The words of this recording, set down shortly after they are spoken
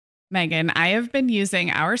Megan, I have been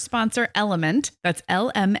using our sponsor Element, that's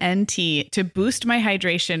LMNT, to boost my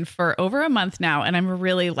hydration for over a month now, and I'm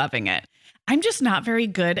really loving it. I'm just not very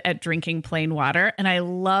good at drinking plain water, and I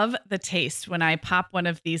love the taste when I pop one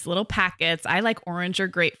of these little packets. I like orange or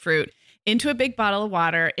grapefruit into a big bottle of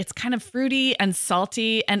water. It's kind of fruity and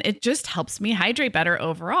salty, and it just helps me hydrate better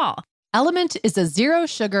overall. Element is a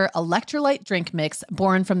zero-sugar electrolyte drink mix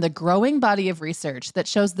born from the growing body of research that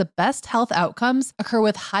shows the best health outcomes occur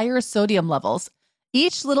with higher sodium levels.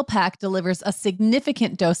 Each little pack delivers a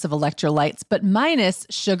significant dose of electrolytes, but minus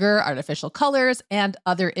sugar, artificial colors, and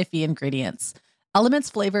other iffy ingredients. Element's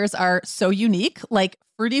flavors are so unique, like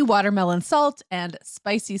fruity watermelon salt and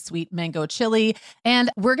spicy sweet mango chili. And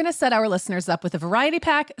we're going to set our listeners up with a variety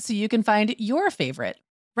pack so you can find your favorite.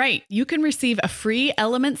 Right. You can receive a free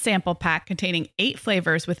Element sample pack containing 8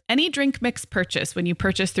 flavors with any drink mix purchase when you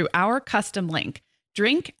purchase through our custom link,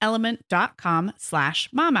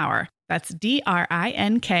 drinkelement.com/momhour. That's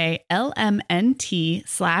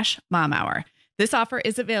DRINKLMNT/momhour. This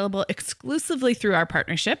is available exclusively through our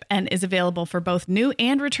partnership and is available for both new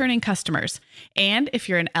and returning customers. And if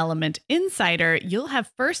you're an Element insider, you'll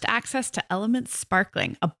have first access to Element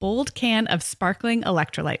Sparkling, a bold can of sparkling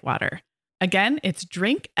electrolyte water. Again, it's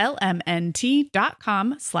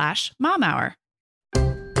drinklmnt.com/momhour.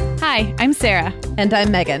 Hi, I'm Sarah. And I'm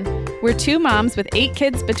Megan. We're 2 moms with 8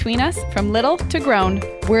 kids between us, from little to grown.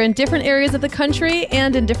 We're in different areas of the country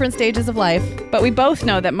and in different stages of life. But we both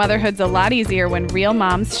know that motherhood's a lot easier when real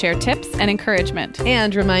moms share tips and encouragement.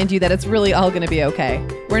 And remind you that it's really all going to be okay.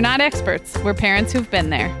 We're not experts. We're parents who've been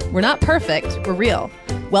there. We're not perfect. We're real.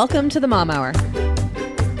 Welcome to the Mom Hour.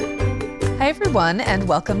 Hi, everyone, and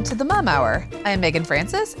welcome to the Mom Hour. I'm Megan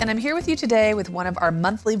Francis, and I'm here with you today with one of our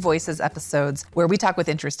monthly Voices episodes where we talk with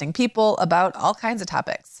interesting people about all kinds of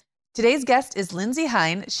topics. Today's guest is Lindsey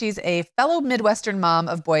Hein. She's a fellow Midwestern mom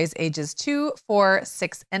of boys ages 2, 4,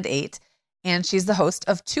 6, and 8, and she's the host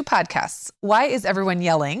of 2 podcasts, Why Is Everyone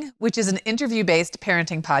Yelling?, which is an interview-based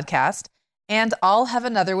parenting podcast, and I'll Have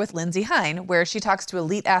Another with Lindsey Hein, where she talks to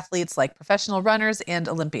elite athletes like professional runners and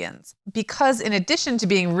Olympians. Because in addition to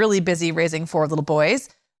being really busy raising 4 little boys,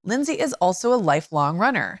 Lindsey is also a lifelong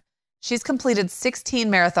runner. She's completed 16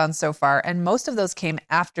 marathons so far, and most of those came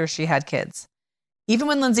after she had kids. Even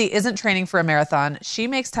when Lindsey isn't training for a marathon, she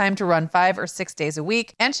makes time to run 5 or 6 days a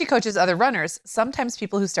week, and she coaches other runners, sometimes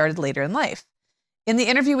people who started later in life. In the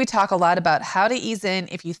interview, we talk a lot about how to ease in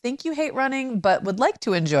if you think you hate running but would like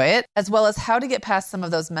to enjoy it, as well as how to get past some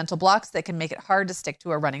of those mental blocks that can make it hard to stick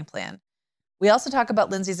to a running plan. We also talk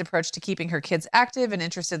about Lindsey's approach to keeping her kids active and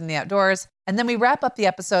interested in the outdoors, and then we wrap up the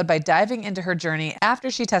episode by diving into her journey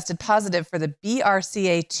after she tested positive for the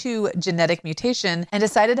BRCA2 genetic mutation and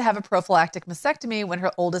decided to have a prophylactic mastectomy when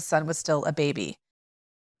her oldest son was still a baby.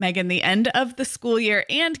 Megan, the end of the school year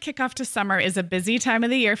and kickoff to summer is a busy time of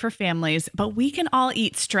the year for families, but we can all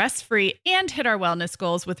eat stress-free and hit our wellness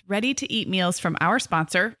goals with ready-to-eat meals from our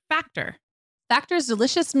sponsor, Factor. Factor's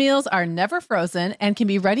delicious meals are never frozen and can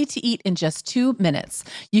be ready to eat in just 2 minutes.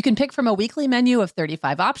 You can pick from a weekly menu of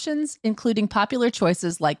 35 options, including popular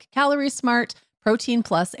choices like Calorie Smart, Protein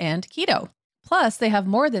Plus, and Keto. Plus, they have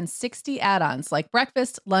more than 60 add-ons like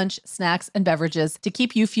breakfast, lunch, snacks, and beverages to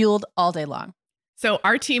keep you fueled all day long. So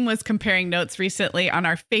our team was comparing notes recently on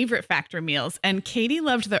our favorite Factor meals, and Katie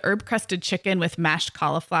loved the herb-crusted chicken with mashed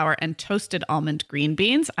cauliflower and toasted almond green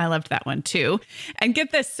beans. I loved that one too. And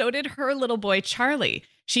get this, so did her little boy, Charlie.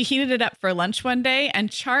 She heated it up for lunch one day,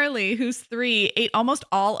 and Charlie, who's 3, ate almost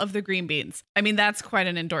all of the green beans. I mean, that's quite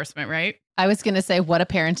an endorsement, right? I was going to say, what a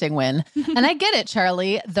parenting win. And I get it,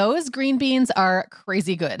 Charlie. Those green beans are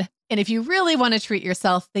crazy good. And if you really want to treat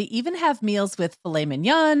yourself, they even have meals with filet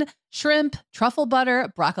mignon, shrimp, truffle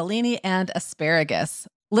butter, broccolini, and asparagus.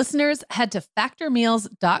 Listeners, head to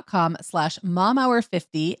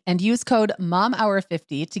factormeals.com/momhour50 and use code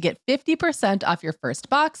momhour50 to get 50% off your first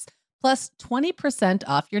box plus 20%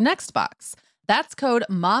 off your next box. That's code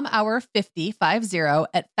momhour50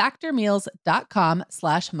 at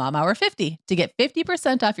factormeals.com/momhour50 to get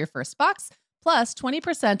 50% off your first box plus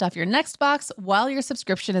 20% off your next box while your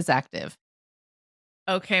subscription is active.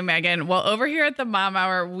 Okay, Megan. Well, over here at the Mom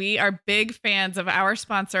Hour, we are big fans of our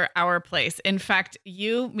sponsor, Our Place. In fact,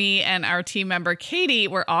 you, me, and our team member, Katie,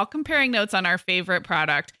 were all comparing notes on our favorite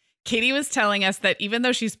product. Katie was telling us that even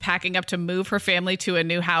though she's packing up to move her family to a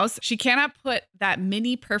new house, she cannot put that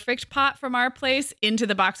mini perfect pot from Our Place into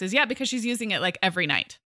the boxes yet because she's using it like every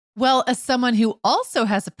night. Well, as someone who also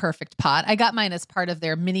has a perfect pot, I got mine as part of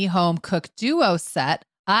their mini home cook duo set.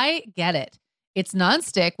 I get it. It's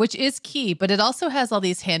nonstick, which is key, but it also has all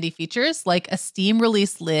these handy features like a steam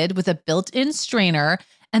release lid with a built-in strainer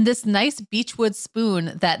and this nice beechwood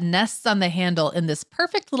spoon that nests on the handle in this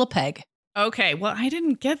perfect little peg. Okay, well, I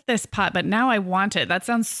didn't get this pot, but now I want it. That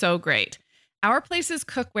sounds so great. Our Place's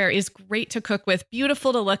cookware is great to cook with,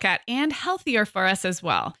 beautiful to look at, and healthier for us as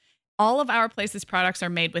well. All of Our Place's products are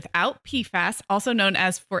made without PFAS, also known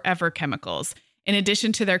as forever chemicals. In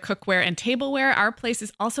addition to their cookware and tableware, Our Place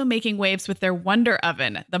is also making waves with their Wonder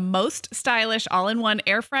Oven, the most stylish all-in-one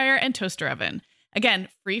air fryer and toaster oven. Again,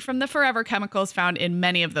 free from the forever chemicals found in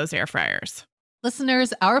many of those air fryers.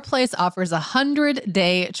 Listeners, Our Place offers a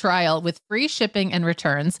 100-day trial with free shipping and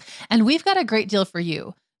returns, and we've got a great deal for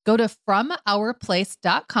you. Go to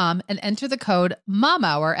FromOurPlace.com and enter the code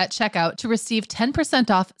MOMHOUR at checkout to receive 10%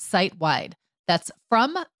 off site-wide. That's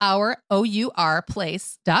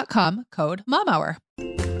FromOurPlace.com, code MOMHOUR.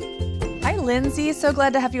 Hi, Lindsey. So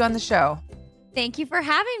glad to have you on the show. Thank you for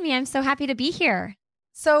having me. I'm so happy to be here.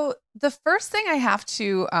 So the first thing I have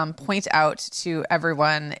to point out to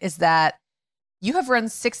everyone is that you have run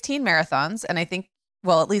 16 marathons, and I think,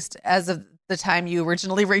 well, at least as of the time you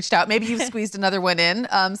originally reached out, maybe you've squeezed another one in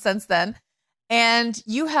since then. And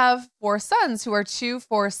you have 4 sons who are 2,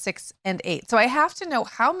 4, 6, and 8. So I have to know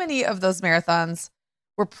how many of those marathons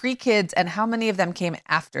were pre-kids and how many of them came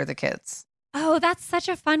after the kids? Oh, that's such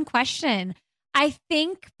a fun question. I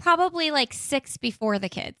think probably like 6 before the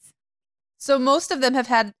kids. So most of them have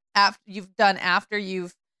had you've done after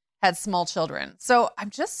you've had small children. So I'm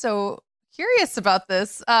just so curious about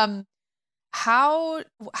this. How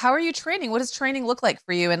are you training? What does training look like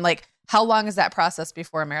for you? And like, how long is that process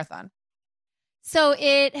before a marathon? So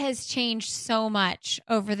it has changed so much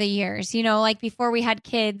over the years. You know, like before we had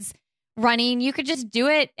kids running, you could just do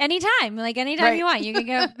it anytime, like anytime Right. you want. You can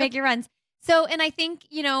go make your runs. So, and I think,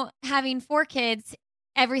 you know, having 4 kids,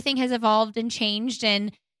 everything has evolved and changed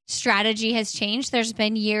and strategy has changed. There's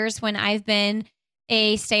been years when I've been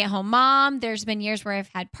a stay-at-home mom. There's been years where I've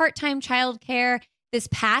had part-time childcare. This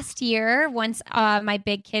past year, once my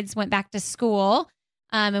big kids went back to school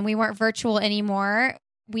and we weren't virtual anymore,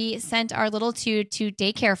 we sent our little 2 to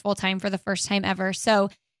daycare full-time for the first time ever. So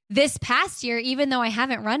this past year, even though I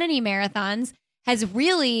haven't run any marathons, has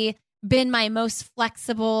really been my most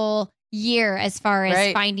flexible year as far as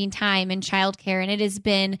Right. finding time in childcare. And it has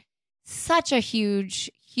been such a huge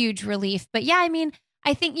relief. But yeah, I mean,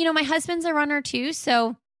 I think, you know, my husband's a runner too.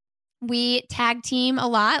 So we tag team a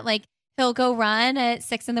lot. Like he'll go run at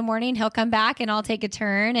 6 a.m. He'll come back and I'll take a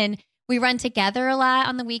turn. And we run together a lot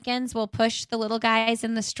on the weekends. We'll push the little guys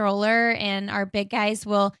in the stroller and our big guys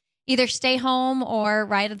will either stay home or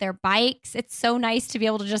ride their bikes. It's so nice to be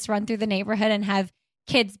able to just run through the neighborhood and have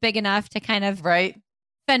kids big enough to kind of Right.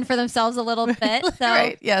 fend for themselves a little bit. So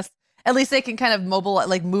Right. Yes. At least they can kind of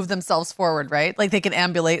move themselves forward, right? Like they can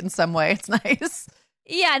ambulate in some way. It's nice.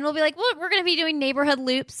 yeah, and we'll be like, well, we're going to be doing neighborhood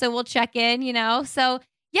loops, so we'll check in, you know? So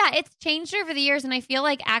yeah, it's changed over the years. And I feel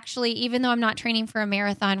like actually, even though I'm not training for a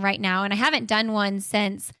marathon right now, and I haven't done one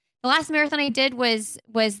since the last marathon I did was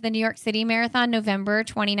the New York City Marathon, November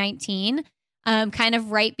 2019, kind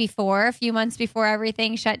of right before, a few months before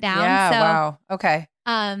everything shut down. Yeah. So, Wow. Okay.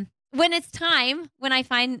 when it's time, when I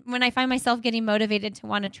find myself getting motivated to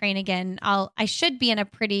want to train again, I should be in a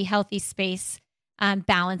pretty healthy space,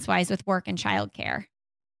 balance wise with work and childcare.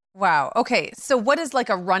 Wow. Okay. So what does like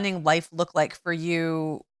a running life look like for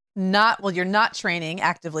you? You're not training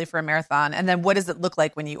actively for a marathon. And then what does it look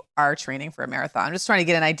like when you are training for a marathon? I'm just trying to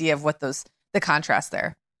get an idea of what the contrast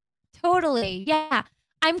there. Totally. Yeah.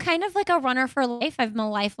 I'm kind of like a runner for life. I'm a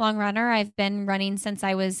lifelong runner. I've been running since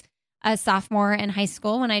I was a sophomore in high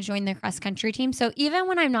school when I joined the cross country team. So even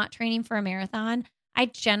when I'm not training for a marathon, I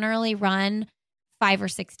generally run 5 or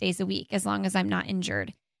 6 days a week as long as I'm not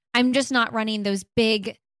injured. I'm just not running those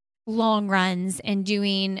big long runs and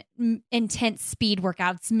doing intense speed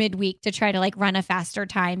workouts midweek to try to like run a faster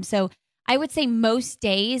time. So I would say most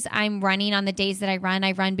days I'm running. On the days that I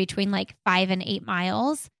run between like 5 and 8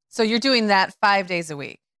 miles. So you're doing that 5 days a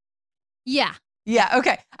week. Yeah. Yeah.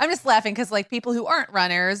 Okay. I'm just laughing because like people who aren't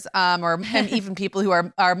runners, and even people who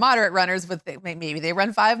are moderate runners, maybe they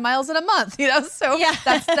run 5 miles in a month. You know, so Yeah.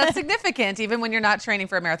 that's significant even when you're not training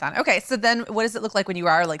for a marathon. Okay. So then, what does it look like when you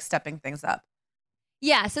are like stepping things up?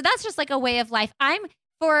 Yeah, so that's just like a way of life. I'm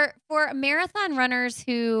for marathon runners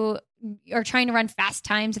who are trying to run fast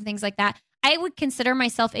times and things like that. I would consider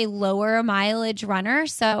myself a lower mileage runner.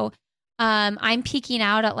 So I'm peaking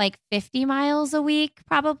out at like 50 miles a week,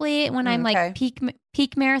 probably when I'm like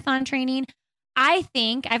peak marathon training. I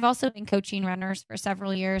think I've also been coaching runners for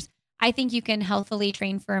several years. I think you can healthily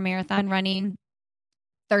train for a marathon running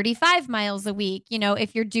 35 miles a week, you know,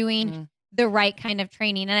 if you're doing the right kind of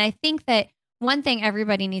training. And I think that one thing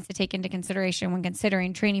everybody needs to take into consideration when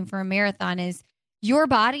considering training for a marathon is your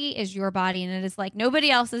body is your body and it is like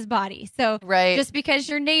nobody else's body. So just because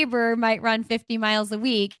your neighbor might run 50 miles a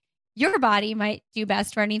week, your body might do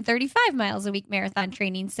best running 35 miles a week marathon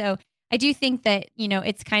training. So I do think that,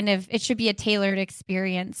 it should be a tailored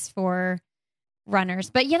experience for runners.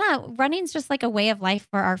 But running's just like a way of life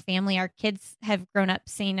for our family. Our kids have grown up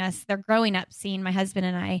seeing us. They're growing up seeing my husband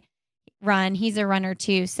and I run. He's a runner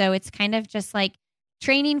too. So it's kind of just like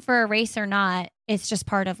training for a race or not. It's just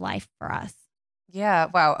part of life for us. Yeah.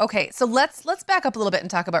 Wow. Okay. So let's back up a little bit and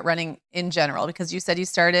talk about running in general, because you said you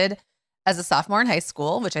started as a sophomore in high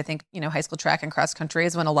school, which I think, high school track and cross country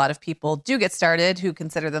is when a lot of people do get started who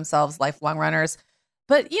consider themselves lifelong runners.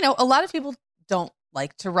 But, a lot of people don't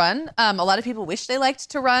like to run. A lot of people wish they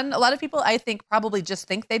liked to run. A lot of people, I think, probably just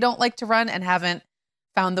think they don't like to run and haven't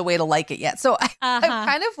found the way to like it yet. So I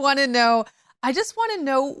kind of want to know,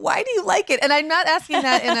 why do you like it? And I'm not asking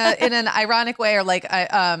that in an ironic way or like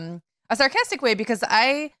a sarcastic way, because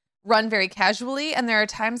I run very casually, and there are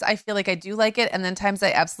times I feel like I do like it, and then times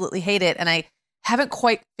I absolutely hate it, and I haven't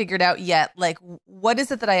quite figured out yet, like, what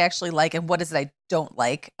is it that I actually like and what is it I don't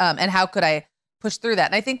like, and how could I push through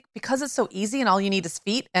that? And I think because it's so easy and all you need is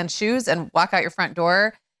feet and shoes and walk out your front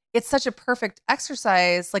door, it's such a perfect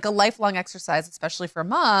exercise, like a lifelong exercise, especially for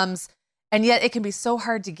moms, and yet it can be so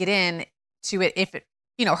hard to get in to it if it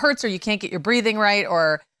hurts, or you can't get your breathing right,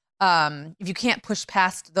 or if you can't push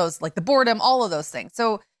past those, like the boredom, all of those things.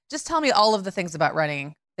 So just tell me all of the things about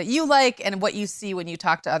running that you like and what you see when you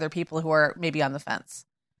talk to other people who are maybe on the fence.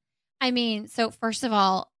 I mean, so first of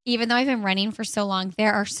all, even though I've been running for so long,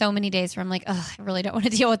 there are so many days where I'm like, I really don't want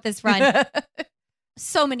to deal with this run.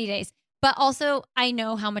 So many days. But also, I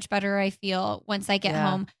know how much better I feel once I get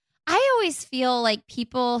home. I always feel like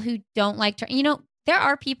people who don't like to, there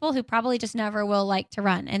are people who probably just never will like to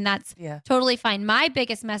run, and that's totally fine. My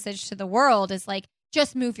biggest message to the world is like,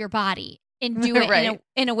 just move your body and do it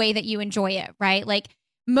in a way that you enjoy it, right? Like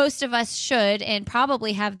most of us should and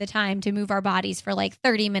probably have the time to move our bodies for like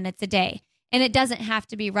 30 minutes a day. And it doesn't have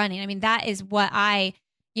to be running. I mean, that is what I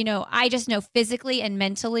just know physically and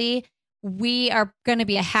mentally, we are going to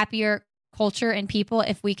be a happier culture and people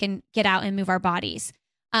if we can get out and move our bodies.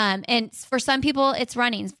 And for some people it's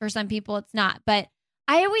running, for some people it's not. But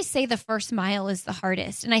I always say the first mile is the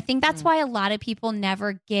hardest. And I think that's why a lot of people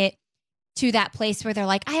never get to that place where they're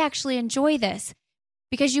like, I actually enjoy this,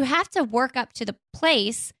 because you have to work up to the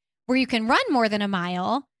place where you can run more than a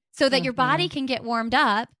mile so that your body can get warmed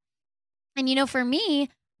up. And, for me,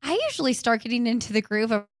 I usually start getting into the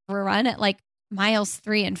groove of a run at like miles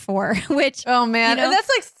 3 and 4, which, oh man, and that's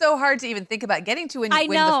like so hard to even think about getting to when you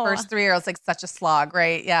win the first 3, or it's like such a slog,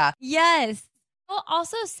 right? Yeah. Yes. I'll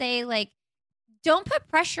also say, like, don't put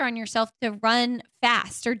pressure on yourself to run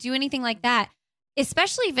fast or do anything like that,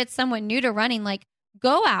 especially if it's someone new to running. Like,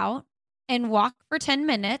 go out and walk for 10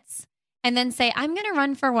 minutes and then say, I'm going to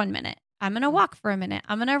run for 1 minute. I'm going to walk for a minute.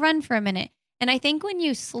 I'm going to run for a minute. And I think when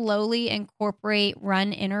you slowly incorporate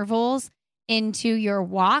run intervals into your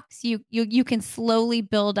walks, you can slowly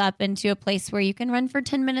build up into a place where you can run for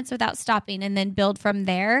 10 minutes without stopping, and then build from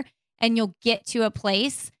there. And you'll get to a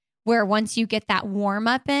place where once you get that warm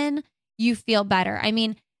up in, you feel better. I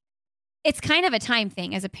mean, it's kind of a time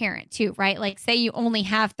thing as a parent too, right? Like, say you only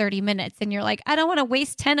have 30 minutes and you're like, I don't want to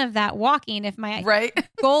waste 10 of that walking if my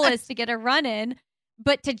goal is to get a run in.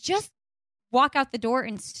 But to just walk out the door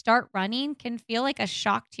and start running can feel like a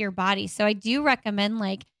shock to your body. So I do recommend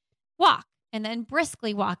like walk and then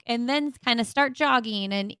briskly walk and then kind of start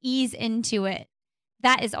jogging and ease into it.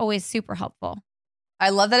 That is always super helpful. I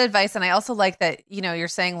love that advice. And I also like that, you're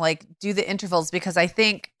saying like do the intervals, because I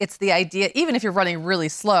think it's the idea, even if you're running really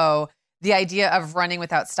slow, the idea of running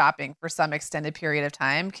without stopping for some extended period of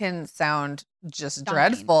time can sound just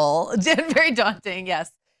dreadful. Very daunting.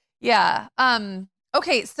 Yes. Yeah.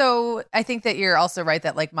 Okay. So I think that you're also right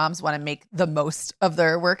that like moms want to make the most of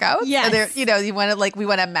their workouts. Yes. You want to we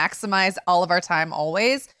want to maximize all of our time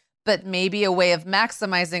always, but maybe a way of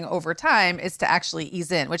maximizing over time is to actually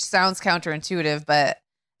ease in, which sounds counterintuitive, but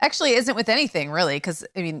actually isn't with anything really. Cause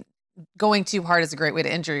I mean, going too hard is a great way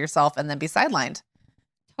to injure yourself and then be sidelined.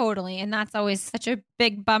 Totally. And that's always such a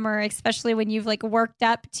big bummer, especially when you've like worked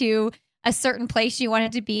up to a certain place you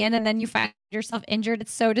wanted to be in and then you find yourself injured.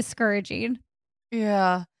 It's so discouraging.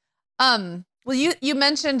 Yeah. Well, you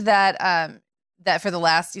mentioned that that for the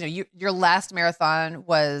last, your last marathon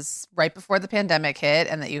was right before the pandemic hit,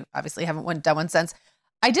 and that you obviously haven't done one since.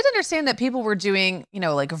 I did understand that people were doing,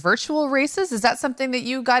 like virtual races. Is that something that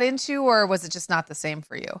you got into, or was it just not the same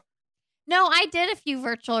for you? No, I did a few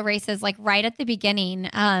virtual races like right at the beginning.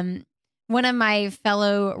 One of my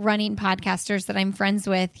fellow running podcasters that I'm friends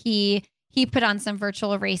with, he he put on some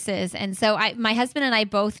virtual races. And so my husband and I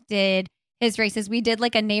both did his races. We did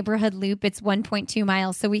like a neighborhood loop. It's 1.2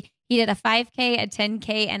 miles. So he did a 5K, a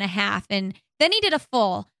 10K, and a half. And then he did a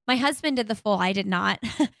full. My husband did the full. I did not.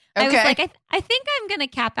 I was like, I think I'm going to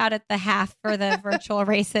cap out at the half for the virtual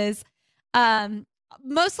races.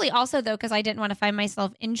 Mostly also though, because I didn't want to find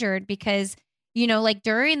myself injured because, like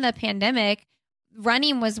during the pandemic,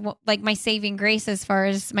 running was like my saving grace as far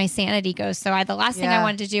as my sanity goes. So the last thing I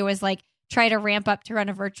wanted to do was like try to ramp up to run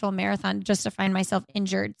a virtual marathon just to find myself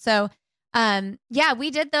injured. So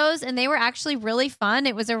we did those and they were actually really fun.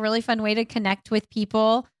 It was a really fun way to connect with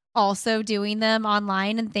people also doing them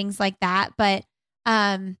online and things like that. But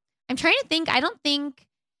I'm trying to think. I don't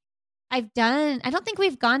think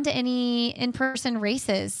we've gone to any in-person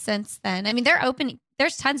races since then. I mean, they're opening.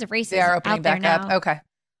 There's tons of races. They are opening out there back up. now. Okay.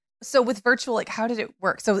 So with virtual, like, how did it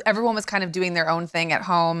work? So everyone was kind of doing their own thing at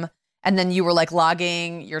home, and then you were like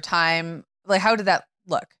logging your time. Like, how did that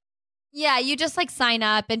look? Yeah, you just like sign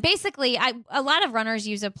up, and basically, a lot of runners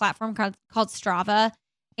use a platform called Strava,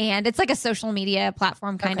 and it's like a social media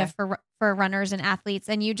platform kind of for runners and athletes,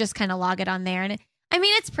 and you just kind of log it on there. And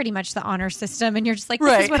it's pretty much the honor system, and you're just like,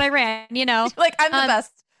 this is what I ran, Like, I'm the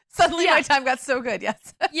best. Suddenly my time got so good.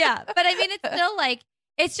 Yes. Yeah. But it's still like,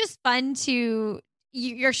 it's just fun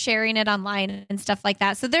you're sharing it online and stuff like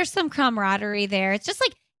that. So there's some camaraderie there. It's just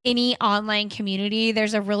like any online community.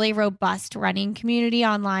 There's a really robust running community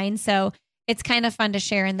online. So it's kind of fun to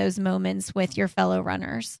share in those moments with your fellow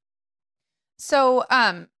runners. So,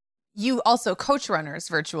 you also coach runners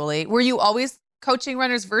virtually. Were you always coaching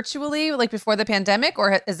runners virtually, like before the pandemic,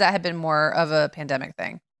 or has that have been more of a pandemic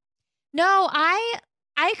thing? No, I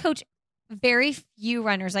coach very few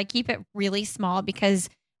runners. I keep it really small because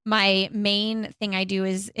my main thing I do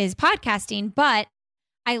is podcasting, but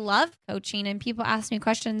I love coaching and people ask me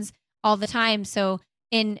questions all the time. So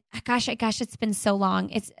gosh, it's been so long.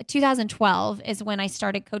 It's 2012 is when I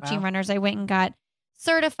started coaching runners. I went and got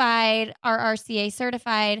certified, RRCA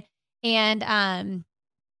certified. And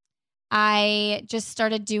I just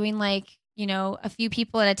started doing like, a few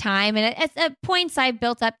people at a time. And at points I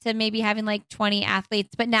built up to maybe having like 20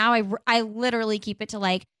 athletes, but now I literally keep it to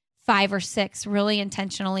like 5 or 6 really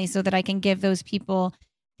intentionally so that I can give those people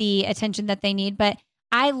the attention that they need. But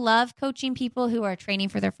I love coaching people who are training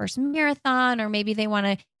for their first marathon, or maybe they want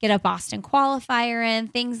to get a Boston qualifier in,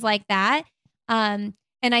 things like that. And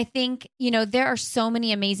I think, there are so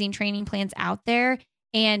many amazing training plans out there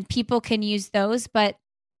and people can use those, but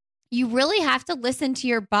you really have to listen to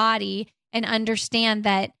your body and understand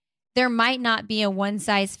that there might not be a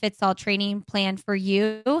one-size-fits-all training plan for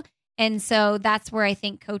you. And so that's where I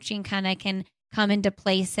think coaching kind of can come into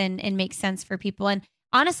place and make sense for people. And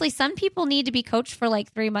honestly, some people need to be coached for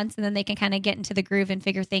like 3 months and then they can kind of get into the groove and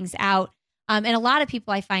figure things out. And a lot of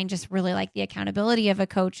people I find just really like the accountability of a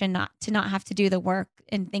coach and not have to do the work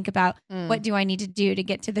and think about what do I need to do to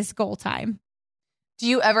get to this goal time. Do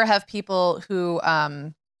you ever have people who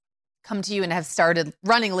come to you and have started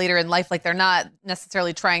running later in life? Like they're not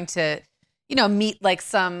necessarily trying to, meet like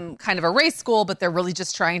some kind of a race goal, but they're really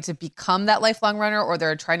just trying to become that lifelong runner, or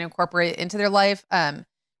they're trying to incorporate it into their life.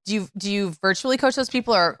 Do you virtually coach those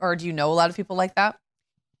people, or do you know a lot of people like that?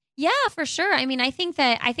 Yeah, for sure. I think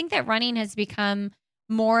that running has become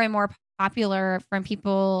more and more popular from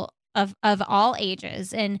people of all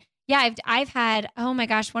ages. And yeah, I've had, oh my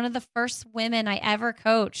gosh, one of the first women I ever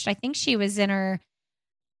coached. I think she was in her,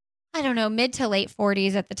 mid to late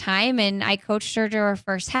 40s at the time. And I coached her to her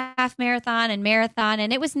first half marathon.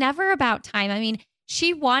 And it was never about time.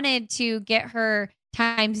 She wanted to get her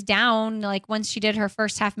times down. Like once she did her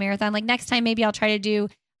first half marathon, like next time, maybe I'll try to do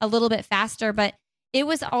a little bit faster. But it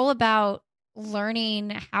was all about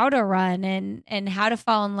learning how to run and how to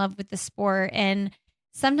fall in love with the sport. And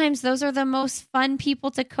sometimes those are the most fun people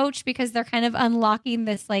to coach because they're kind of unlocking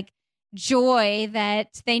this like joy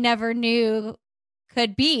that they never knew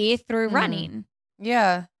could be through running.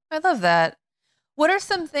 Yeah, I love that. What are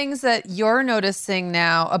some things that you're noticing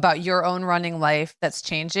now about your own running life that's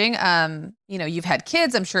changing? You've had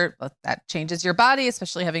kids. I'm sure that changes your body,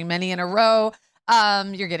 especially having many in a row.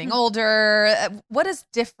 You're getting older. What is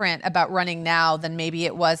different about running now than maybe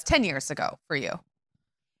it was 10 years ago for you?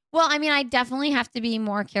 Well, I definitely have to be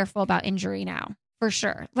more careful about injury now, for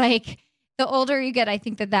sure. Like the older you get, I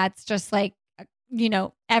think that's just like,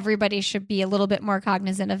 everybody should be a little bit more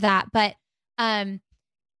cognizant of that. But I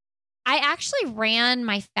actually ran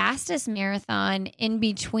my fastest marathon in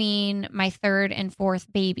between my 3rd and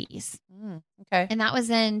 4th babies. Okay. And that was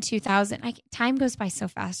in 2000. Time goes by so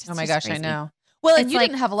fast. Oh my gosh, crazy. I know. Well, and you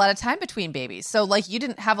didn't have a lot of time between babies. So like you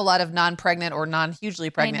didn't have a lot of non-pregnant or non-hugely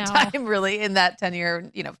pregnant time really in that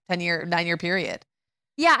 9-year period.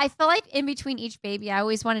 Yeah, I feel like in between each baby, I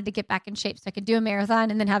always wanted to get back in shape so I could do a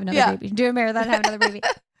marathon and then have another baby. Do a marathon, have another baby.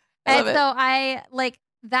 And so I like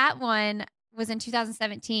that one was in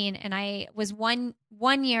 2017 and I was one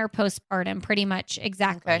year postpartum pretty much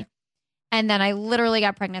exactly. Okay. And then I literally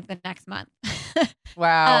got pregnant the next month.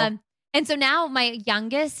 Wow. And so now my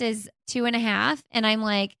youngest is 2.5. And I'm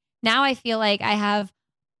like, now I feel like I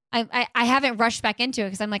haven't rushed back into it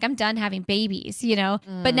because I'm like, I'm done having babies,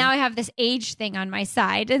 but now I have this age thing on my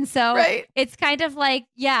side. And so it's kind of like,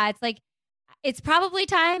 it's like, it's probably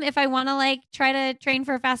time if I want to like try to train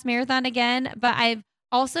for a fast marathon again. But I've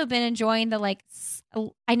also been enjoying the like,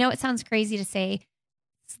 I know it sounds crazy to say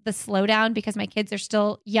the slowdown because my kids are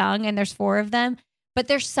still young and there's 4 of them. But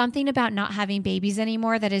there's something about not having babies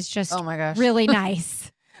anymore that is just really nice.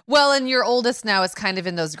 Well, and your oldest now is kind of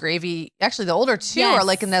in those gravy. Actually, the older two are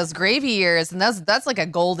like in those gravy years, and that's like a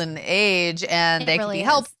golden age, and they can be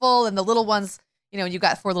helpful. And the little ones, you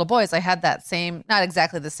got 4 little boys. I had that same, not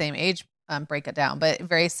exactly the same age, break it down, but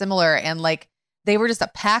very similar. And like they were just a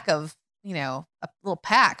pack of, a little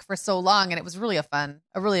pack for so long, and it was really a fun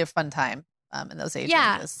time in those age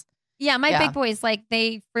ranges. Yeah, my big boys, like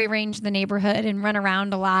they free range the neighborhood and run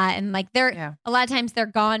around a lot. And like a lot of times they're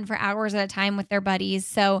gone for hours at a time with their buddies.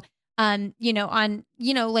 So, like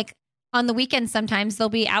on the weekends, sometimes they'll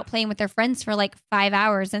be out playing with their friends for like 5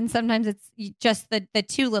 hours. And sometimes it's just the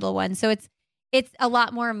 2 little ones. So it's a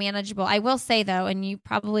lot more manageable. I will say though, and you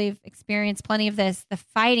probably have experienced plenty of this, the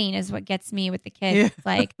fighting is what gets me with the kids. Yeah. It's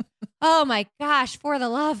like, oh my gosh, for the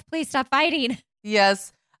love, please stop fighting.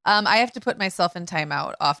 Yes. I have to put myself in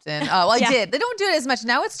timeout often. I did. They don't do it as much.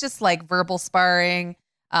 Now it's just like verbal sparring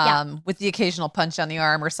with the occasional punch on the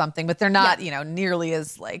arm or something, but they're not, nearly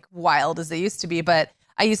as like wild as they used to be. But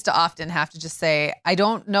I used to often have to just say, I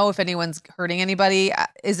don't know if anyone's hurting anybody.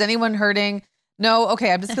 Is anyone hurting? No.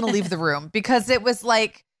 Okay. I'm just going to leave the room because it was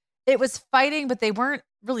fighting, but they weren't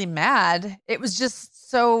really mad. It was just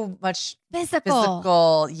so much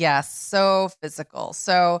physical. Yes. So physical.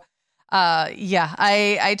 So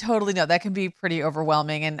I totally know that can be pretty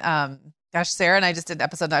overwhelming. And, Sarah and I just did an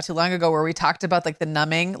episode not too long ago where we talked about like the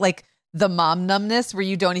numbing, like the mom numbness where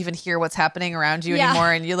you don't even hear what's happening around you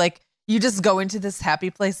anymore. And you just go into this happy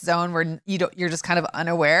place zone where you're just kind of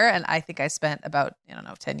unaware. And I think I spent about,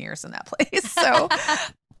 10 years in that place. So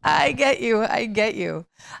I get you.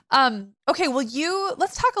 Okay. Well,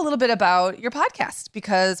 let's talk a little bit about your podcast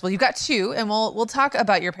because, you've got 2 and we'll talk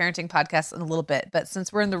about your parenting podcast in a little bit. But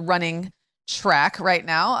since we're in the running track right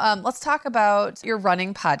now, let's talk about your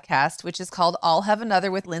running podcast, which is called I'll Have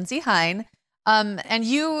Another with Lindsey, Hein. And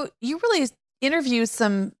you really interview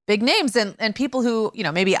some big names and people who,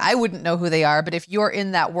 maybe I wouldn't know who they are, but if you're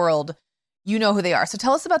in that world, you know who they are. So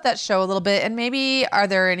tell us about that show a little bit. And maybe are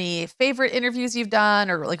there any favorite interviews you've done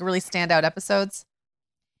or like really standout episodes?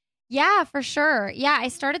 Yeah, for sure. Yeah, I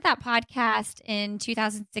started that podcast in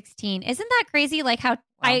 2016. Isn't that crazy? Like how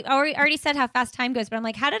I already said how fast time goes, but I'm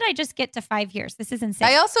like, how did I just get to 5 years? This is insane.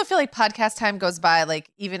 I also feel like podcast time goes by like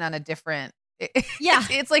even on a different,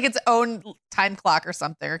 it's like its own time clock or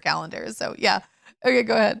something or calendar. So yeah. Okay,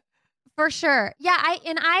 go ahead. For sure. Yeah,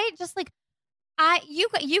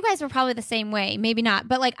 you guys were probably the same way, maybe not,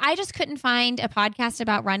 but like I just couldn't find a podcast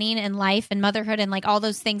about running and life and motherhood and like all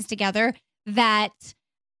those things together that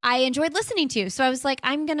I enjoyed listening to. So I was like,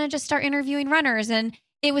 I'm going to just start interviewing runners. And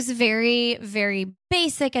it was very, very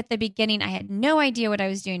basic at the beginning. I had no idea what I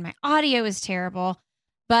was doing. My audio was terrible,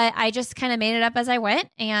 but I just kind of made it up as I went.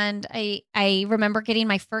 And I remember getting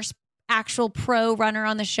my first actual pro runner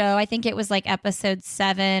on the show. I think it was like episode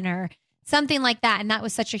 7 or something like that. And that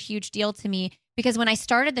was such a huge deal to me. Because when I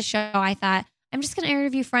started the show, I thought, I'm just going to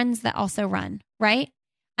interview friends that also run, right?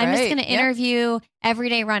 I'm just going to interview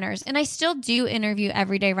everyday runners. And I still do interview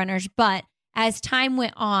everyday runners. But as time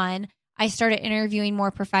went on, I started interviewing more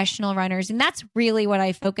professional runners. And that's really what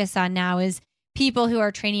I focus on now is people who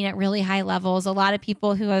are training at really high levels. A lot of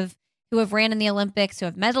people who have ran in the Olympics, who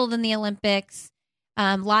have medaled in the Olympics.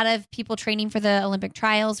 A lot of people training for the Olympic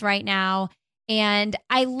trials right now. And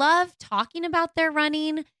I love talking about their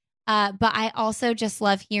running. But I also just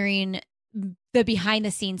love hearing the behind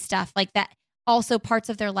the scenes stuff like that. Also parts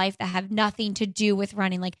of their life that have nothing to do with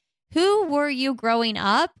running. Like who were you growing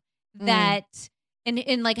up that,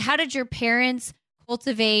 and like, how did your parents help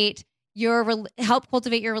cultivate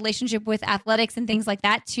your relationship with athletics and things like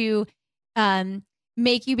that to,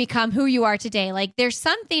 make you become who you are today? Like there's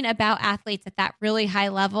something about athletes at that really high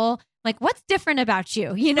level. Like what's different about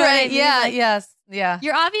you? You know what I mean? Yeah. Like, yes. Yeah.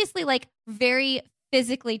 You're obviously like very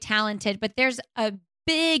physically talented, but there's a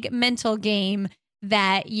big mental game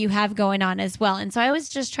that you have going on as well. And so I always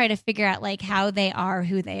just try to figure out like how they are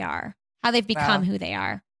who they are, how they've become who they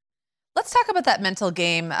are. Let's talk about that mental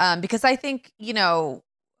game because I think,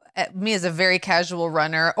 me as a very casual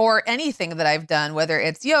runner or anything that I've done, whether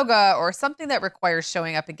it's yoga or something that requires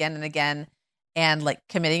showing up again and again and like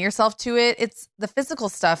committing yourself to it, it's the physical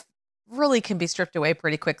stuff really can be stripped away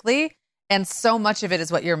pretty quickly. And so much of it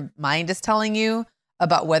is what your mind is telling you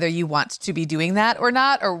about whether you want to be doing that or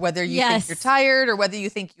not, or whether you think you're tired or whether you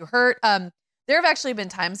think you hurt. There have actually been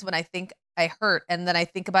times when I think I hurt and then I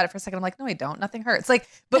think about it for a second. I'm like, no, I don't. Nothing hurts. Like,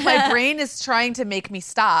 but my brain is trying to make me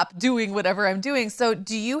stop doing whatever I'm doing. So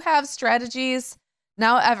do you have strategies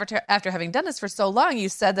now after having done this for so long? You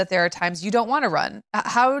said that there are times you don't want to run.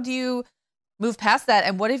 How do you move past that?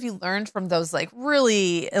 And what have you learned from those like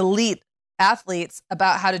really elite athletes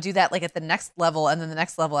about how to do that, like at the next level and then the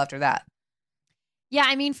next level after that? Yeah.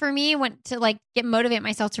 I mean, for me, to like motivate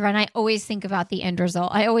myself to run, I always think about the end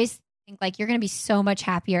result. I always think like you're going to be so much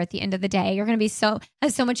happier at the end of the day. You're going to be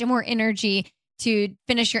have so much more energy to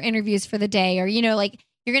finish your interviews for the day, or, like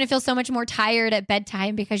you're going to feel so much more tired at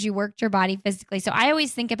bedtime because you worked your body physically. So I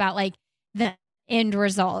always think about like the end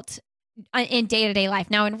result in day-to-day life.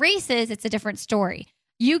 Now in races, it's a different story.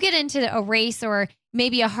 You get into a race or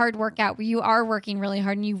maybe a hard workout where you are working really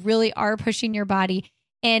hard and you really are pushing your body.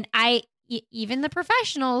 And even the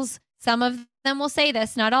professionals, some of them will say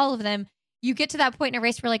this, not all of them, you get to that point in a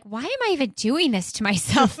race where like, why am I even doing this to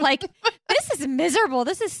myself? Like, this is miserable.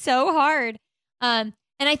 This is so hard. And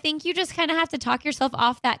I think you just kind of have to talk yourself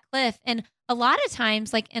off that cliff. And a lot of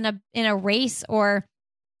times, like in a race or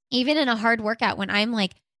even in a hard workout, when I'm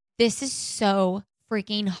like, this is so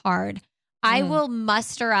freaking hard, I will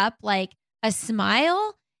muster up like a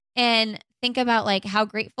smile and think about like how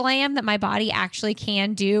grateful I am that my body actually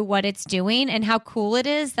can do what it's doing and how cool it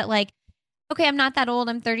is that like, okay, I'm not that old.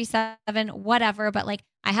 I'm 37, whatever. But like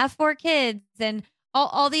I have 4 kids and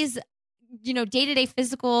all these, day-to-day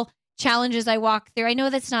physical challenges I walk through. I know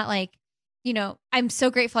that's not like, I'm so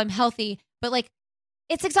grateful I'm healthy, but like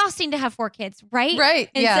it's exhausting to have 4 kids, right? Right.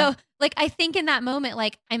 And so like, I think in that moment,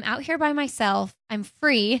 like I'm out here by myself. I'm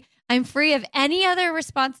free of any other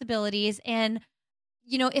responsibilities. And,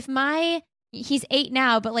 if he's 8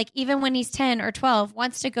 now, but like even when he's 10 or 12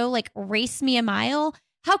 wants to go like race me a mile,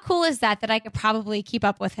 how cool is that I could probably keep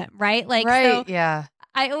up with him, right? Like, right, so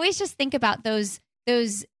I always just think about those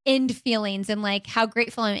end feelings and like how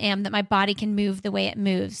grateful I am that my body can move the way it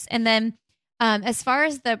moves. And then as far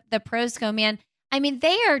as the pros go, man, I mean,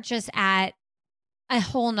 they are just at a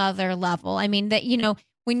whole nother level. I mean, that,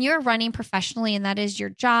 when you're running professionally and that is your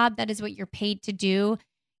job, that is what you're paid to do,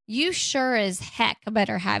 you sure as heck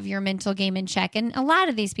better have your mental game in check. And a lot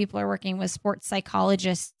of these people are working with sports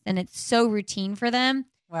psychologists and it's so routine for them.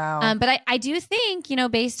 Wow. But I do think,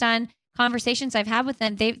 based on conversations I've had with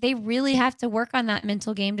them, they really have to work on that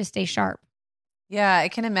mental game to stay sharp. Yeah, I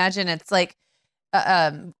can imagine. It's like,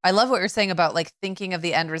 I love what you're saying about like thinking of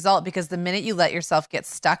the end result, because the minute you let yourself get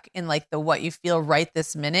stuck in like the what you feel right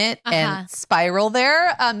this minute and spiral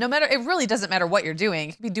there, no matter, it really doesn't matter what you're doing.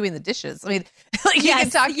 You could be doing the dishes. I mean, like you can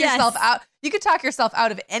talk yourself out. You could talk yourself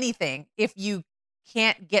out of anything if you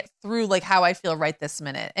can't get through like how I feel right this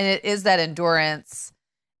minute. And it is that endurance.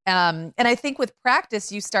 And I think with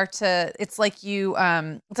practice, you start to, it's like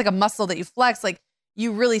it's like a muscle that you flex. Like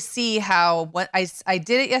you really see how what I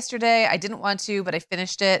did it yesterday. I didn't want to, but I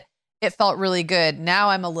finished it. It felt really good. Now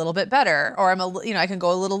I'm a little bit better, or I can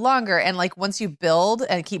go a little longer. And like, once you build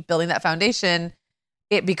and keep building that foundation,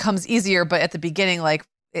 it becomes easier. But at the beginning, like,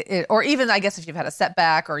 or even I guess if you've had a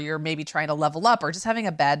setback or you're maybe trying to level up or just having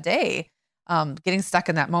a bad day, getting stuck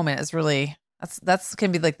in that moment is really, that's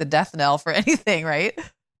can be like the death knell for anything. Right.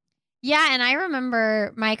 Yeah. And I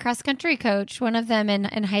remember my cross country coach, one of them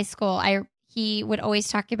in high school, he would always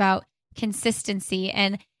talk about consistency,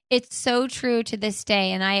 and it's so true to this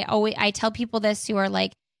day. And I tell people this who are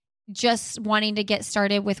like just wanting to get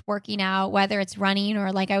started with working out, whether it's running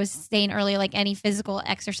or like I was saying earlier, like any physical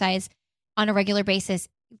exercise on a regular basis,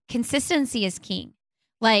 consistency is king.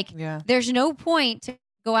 Like there's no point to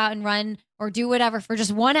go out and run or do whatever for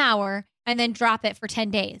just 1 hour and then drop it for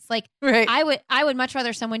 10 days. Like I would much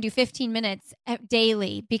rather someone do 15 minutes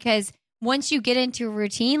daily, because once you get into a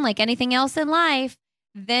routine, like anything else in life,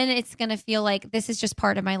 then it's going to feel like this is just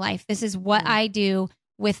part of my life. This is what I do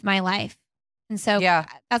with my life. And so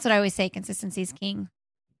that's what I always say. Consistency is king.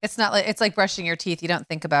 It's not like, it's like brushing your teeth. You don't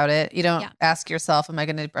think about it. You don't ask yourself, am I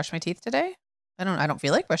going to brush my teeth today? I don't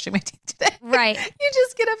feel like brushing my teeth today. Right. You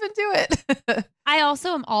just get up and do it. I also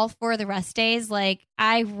am all for the rest days. Like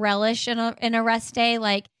I relish in a rest day.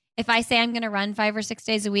 Like if I say I'm going to run 5 or 6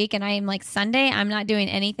 days a week and I am like Sunday, I'm not doing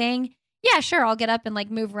anything. Yeah, sure. I'll get up and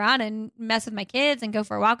like move around and mess with my kids and go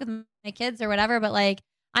for a walk with my kids or whatever. But like,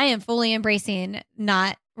 I am fully embracing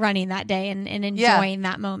not running that day and enjoying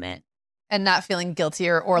that moment. And not feeling guilty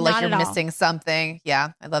or like you're missing something.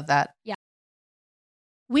 Yeah, I love that. Yeah.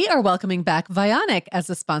 We are welcoming back Vionic as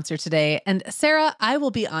a sponsor today. And Sarah, I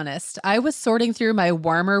will be honest, I was sorting through my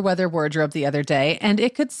warmer weather wardrobe the other day, and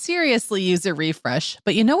it could seriously use a refresh.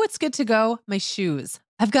 But you know what's good to go? My shoes.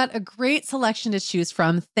 I've got a great selection to choose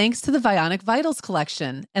from thanks to the Vionic Vitals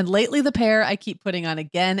collection. And lately, the pair I keep putting on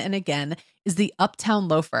again and again is the Uptown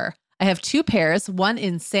Loafer. I have 2 pairs, one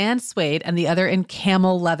in sand suede and the other in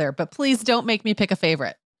camel leather, but please don't make me pick a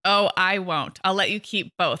favorite. Oh, I won't. I'll let you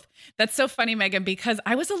keep both. That's so funny, Megan, because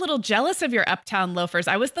I was a little jealous of your Uptown loafers.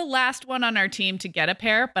 I was the last one on our team to get a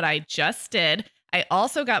pair, but I just did. I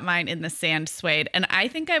also got mine in the sand suede, and I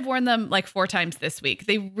think I've worn them like 4 times this week.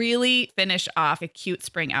 They really finish off a cute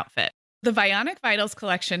spring outfit. The Vionic Vitals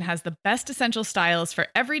collection has the best essential styles for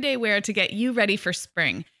everyday wear to get you ready for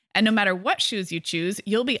spring. And no matter what shoes you choose,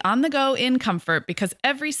 you'll be on the go in comfort because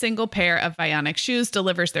every single pair of Vionic shoes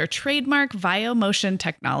delivers their trademark VioMotion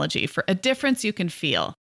technology for a difference you can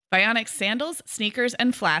feel. Vionic sandals, sneakers,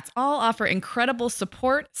 and flats all offer incredible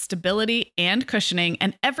support, stability, and cushioning,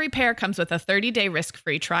 and every pair comes with a 30-day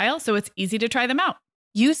risk-free trial, so it's easy to try them out.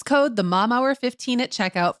 Use code TheMomHour15 at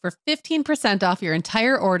checkout for 15% off your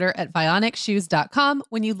entire order at VionicShoes.com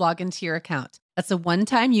when you log into your account. That's a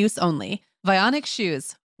one-time use only. Vionic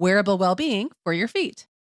Shoes. Wearable well-being for your feet.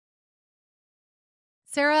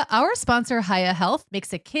 Sarah, our sponsor, Hiya Health,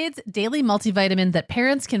 makes a kid's daily multivitamin that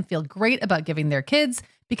parents can feel great about giving their kids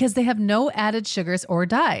because they have no added sugars or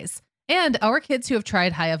dyes. And our kids who have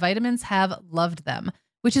tried Hiya vitamins have loved them,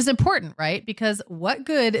 which is important, right? Because what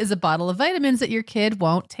good is a bottle of vitamins that your kid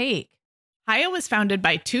won't take? Hiya was founded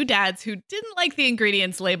by 2 dads who didn't like the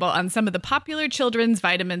ingredients label on some of the popular children's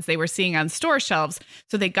vitamins they were seeing on store shelves,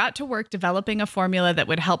 so they got to work developing a formula that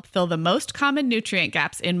would help fill the most common nutrient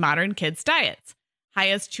gaps in modern kids' diets.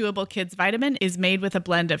 Hiya's Chewable Kids Vitamin is made with a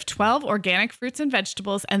blend of 12 organic fruits and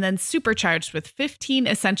vegetables and then supercharged with 15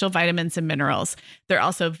 essential vitamins and minerals. They're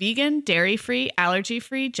also vegan, dairy-free,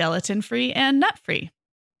 allergy-free, gelatin-free, and nut-free.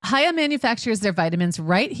 Hiya manufactures their vitamins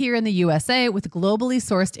right here in the USA with globally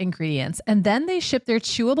sourced ingredients, and then they ship their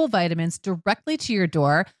chewable vitamins directly to your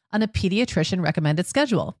door on a pediatrician recommended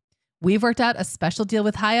schedule. We've worked out a special deal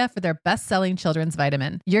with Hiya for their best-selling children's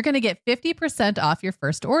vitamin. You're going to get 50% off your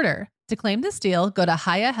first order. To claim this deal, go to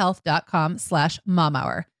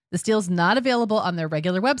hiyahealth.com/momhour. This deal is not available on their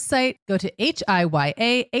regular website. Go to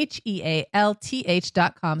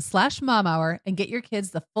hiyahealth.com/momhour and get your kids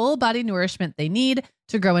the full body nourishment they need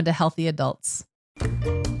to grow into healthy adults.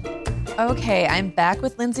 Okay, I'm back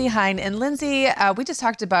with Lindsey Hein. And Lindsey, we just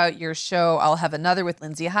talked about your show, I'll Have Another with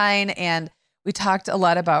Lindsey Hein. And we talked a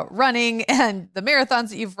lot about running and the marathons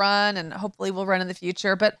that you've run and hopefully will run in the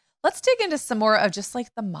future. But let's dig into some more of just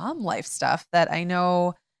like the mom life stuff that I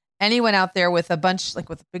know anyone out there with a bunch, like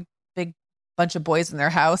with a big bunch of boys in their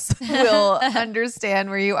house will understand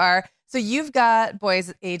where you are. So you've got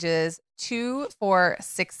boys ages 2, 4,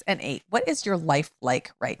 6, and 8. What is your life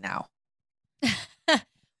like right now?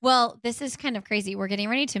 Well, this is kind of crazy. We're getting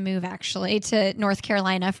ready to move actually to North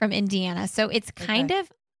Carolina from Indiana. So it's kind of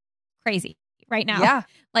crazy right now. Yeah.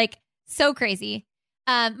 Like so crazy.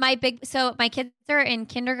 My kids are in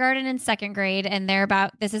kindergarten and 2nd grade, and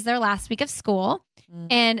this is their last week of school.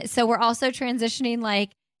 And so we're also transitioning,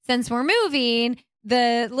 like, since we're moving,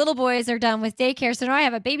 the little boys are done with daycare. So now I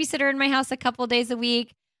have a babysitter in my house a couple days a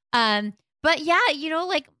week. But yeah,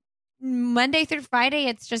 like Monday through Friday,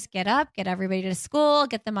 it's just get up, get everybody to school,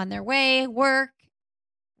 get them on their way, work,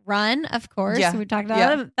 run, of course. Yeah. We've talked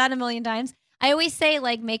about that a million times. I always say,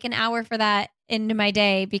 like, make an hour for that into my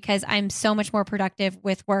day because I'm so much more productive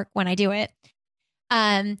with work when I do it.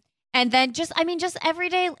 And then just every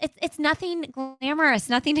day, it's nothing glamorous,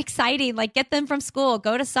 nothing exciting. Like, get them from school,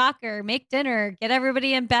 go to soccer, make dinner, get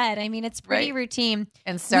everybody in bed. I mean, it's pretty routine.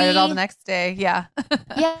 And start it all the next day. Yeah.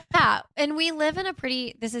 Yeah. And we live in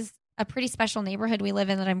this is a pretty special neighborhood we live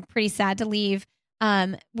in that I'm pretty sad to leave,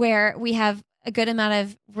 where we have a good amount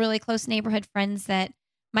of really close neighborhood friends that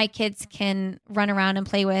my kids can run around and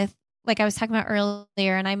play with. Like I was talking about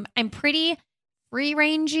earlier, and I'm pretty free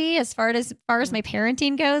rangey as far as my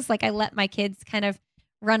parenting goes. Like, I let my kids kind of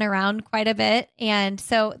run around quite a bit. And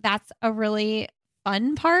so that's a really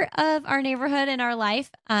fun part of our neighborhood and our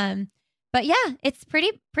life. But yeah, it's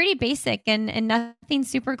pretty basic and nothing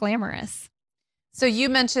super glamorous. So you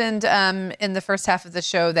mentioned in the first half of the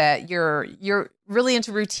show that you're really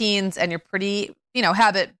into routines and you're pretty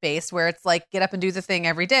habit based where it's like get up and do the thing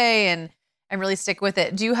every day and really stick with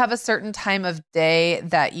it. Do you have a certain time of day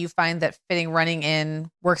that you find that fitting running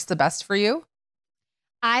in works the best for you?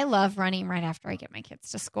 I love running right after I get my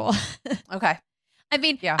kids to school. Okay. I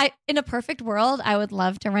mean, in a perfect world, I would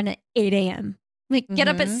love to run at 8 a.m. Like get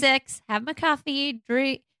up at 6, have my coffee,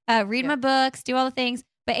 read my books, do all the things.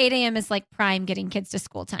 But 8 a.m. is like prime getting kids to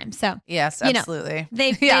school time. So yes, absolutely.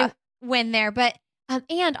 They win there. But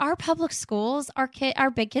and our public schools,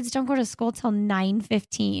 our big kids don't go to school till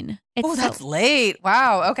 9:15. Oh, that's late.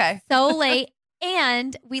 Wow. Okay. So late.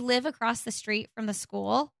 And we live across the street from the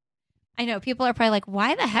school. I know people are probably like,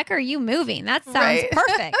 why the heck are you moving? That sounds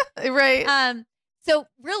perfect. Right. So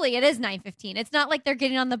really it is 9:15. It's not like they're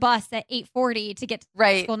getting on the bus at 8:40 to get to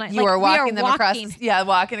school. You are walking them across,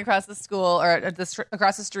 walking across the school or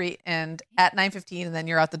across the street and at 9:15 and then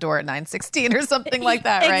you're out the door at 9:16 or something like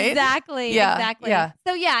that, right? Exactly. Yeah. Exactly. Yeah.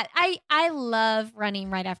 So I love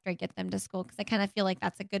running right after I get them to school because I kind of feel like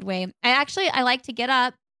that's a good way. I like to get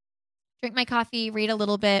up, drink my coffee, read a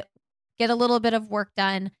little bit, get a little bit of work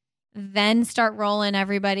done, then start rolling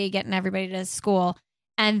getting everybody to school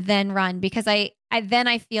and then run because I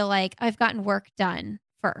feel like I've gotten work done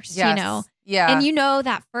first, Yeah. And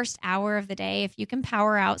that first hour of the day, if you can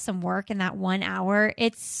power out some work in that 1 hour,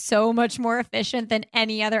 it's so much more efficient than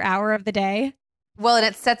any other hour of the day. Well, and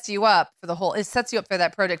it sets you up for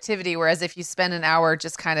that productivity. Whereas if you spend an hour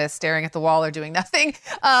just kind of staring at the wall or doing nothing,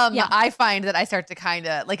 I find that I start to kind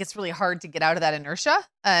of like, it's really hard to get out of that inertia.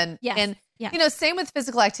 Same with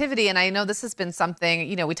physical activity. And I know this has been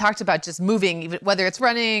something, we talked about just moving, whether it's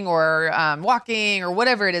running or walking or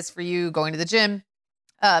whatever it is for you, going to the gym.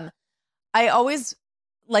 I always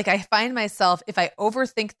I find myself, if I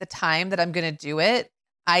overthink the time that I'm going to do it,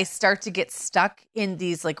 I start to get stuck in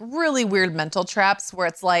these like really weird mental traps where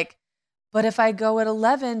it's like, but if I go at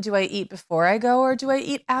 11, do I eat before I go or do I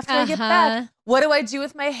eat after I get back? What do I do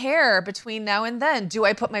with my hair between now and then? Do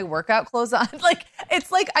I put my workout clothes on?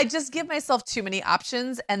 It's like I just give myself too many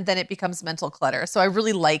options and then it becomes mental clutter. So I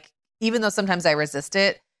really even though sometimes I resist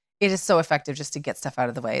it, it is so effective just to get stuff out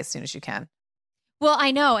of the way as soon as you can. Well,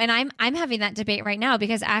 I know. And I'm having that debate right now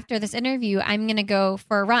because after this interview, I'm going to go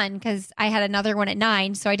for a run because I had another one at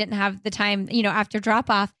 9. So I didn't have the time, after drop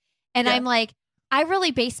off. And I'm like, I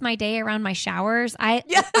really base my day around my showers. I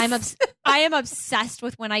am obsessed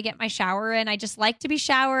with when I get my shower in. I just like to be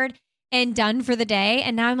showered and done for the day.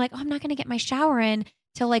 And now I'm like, I'm not going to get my shower in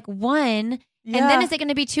till 1. Yeah. And then is it going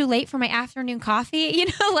to be too late for my afternoon coffee?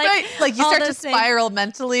 Right. Like you start to spiral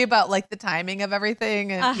mentally about the timing of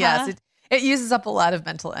everything. And yes, it uses up a lot of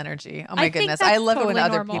mental energy. Oh my goodness. I love totally it when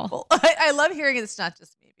other normal. people, I love hearing it's not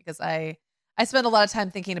just me because I spend a lot of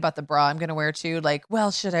time thinking about the bra I'm going to wear too.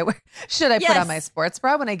 Should I put on my sports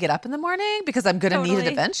bra when I get up in the morning? Because I'm going to need it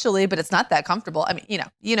eventually, but it's not that comfortable. I mean,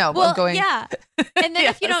 well, going. Yeah. And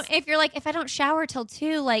then if I don't shower till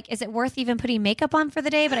 2, is it worth even putting makeup on for the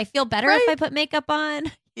day? But I feel better if I put makeup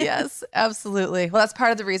on. Yes, absolutely. Well, that's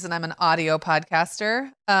part of the reason I'm an audio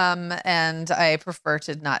podcaster. And I prefer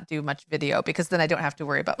to not do much video because then I don't have to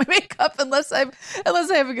worry about my makeup unless I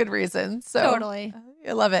have a good reason. So totally.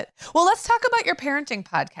 I love it. Well, let's talk about your parenting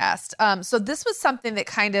podcast. So this was something that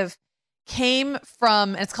kind of came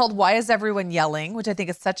from, it's called Why Is Everyone Yelling, which I think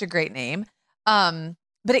is such a great name.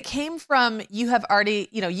 But it came from you have already,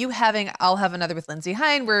 you having I'll Have Another with Lindsey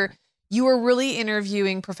Hein, where you were really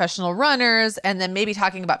interviewing professional runners and then maybe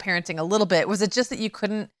talking about parenting a little bit. Was it just that you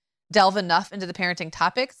couldn't delve enough into the parenting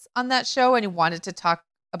topics on that show and you wanted to talk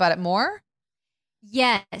about it more?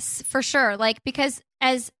 Yes, for sure. Because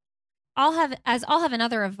as I'll Have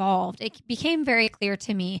Another evolved, it became very clear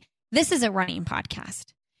to me, this is a running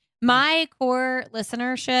podcast. My core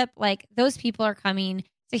listenership, those people are coming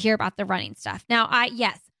to hear about the running stuff. Now,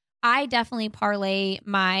 I definitely parlay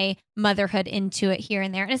my motherhood into it here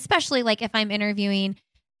and there. And especially if I'm interviewing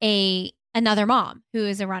another mom who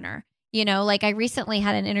is a runner, I recently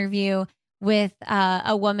had an interview with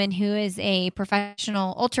a woman who is a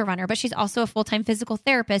professional ultra runner, but she's also a full-time physical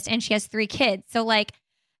therapist and she has 3 kids. So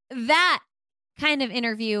that kind of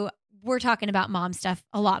interview, we're talking about mom stuff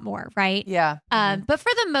a lot more. Right. Yeah. But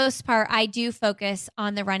for the most part, I do focus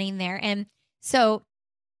on the running there. And so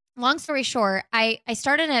long story short, I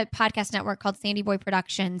started a podcast network called Sandy Boy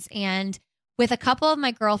Productions. And with a couple of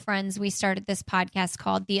my girlfriends, we started this podcast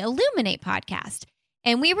called the Illuminate Podcast.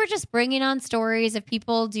 And we were just bringing on stories of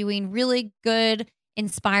people doing really good,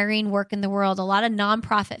 inspiring work in the world, a lot of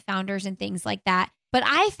nonprofit founders and things like that. But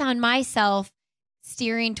I found myself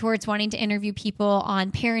steering towards wanting to interview people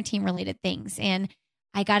on parenting related things. And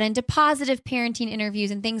I got into positive parenting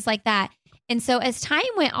interviews and things like that. And so as time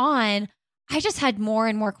went on, I just had more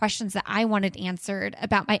and more questions that I wanted answered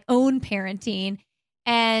about my own parenting.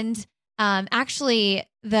 And actually,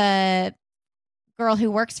 the girl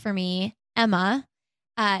who works for me, Emma,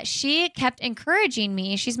 she kept encouraging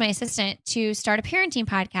me. She's my assistant, to start a parenting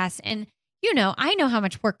podcast. And I know how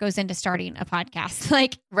much work goes into starting a podcast.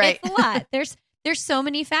 Like, right. It's a lot. There's so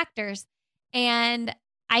many factors. And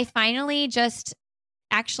I finally just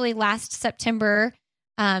actually last September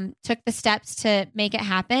took the steps to make it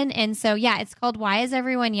happen. And so, yeah, it's called Why Is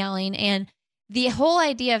Everyone Yelling? And the whole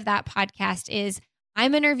idea of that podcast is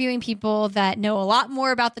I'm interviewing people that know a lot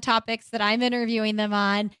more about the topics that I'm interviewing them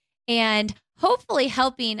on, and hopefully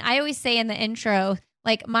helping. I always say in the intro,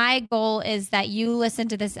 like, my goal is that you listen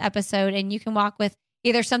to this episode and you can walk with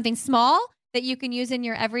either something small that you can use in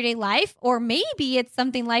your everyday life, or maybe it's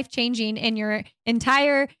something life-changing in your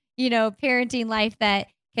entire, parenting life that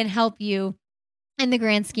can help you in the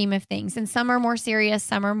grand scheme of things. And some are more serious,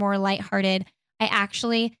 some are more lighthearted. I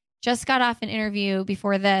actually just got off an interview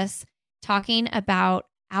before this talking about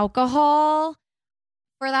alcohol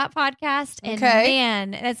for that podcast. And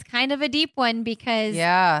man, that's kind of a deep one, because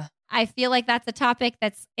I feel like that's a topic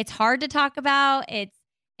it's hard to talk about.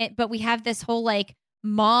 But we have this whole like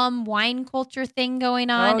mom wine culture thing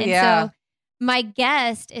going on. So my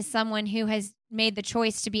guest is someone who has made the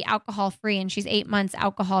choice to be alcohol free, and she's 8 months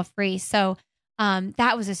alcohol free. So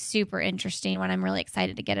that was a super interesting one. I'm really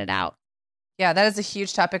excited to get it out. Yeah, that is a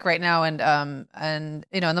huge topic right now. And in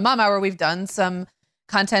the Mom Hour, we've done some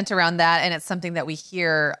content around that, and it's something that we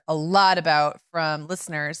hear a lot about from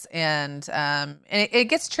listeners. And it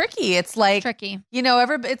gets tricky. It's like tricky.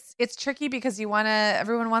 It's tricky because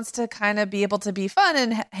everyone wants to kind of be able to be fun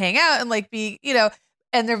and hang out and like be,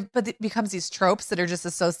 but it becomes these tropes that are just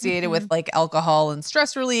associated with like alcohol and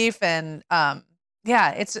stress relief. And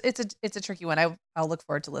it's a tricky one. I'll look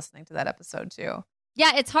forward to listening to that episode too.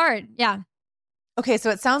 Yeah, it's hard. Yeah. Okay, so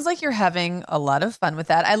it sounds like you're having a lot of fun with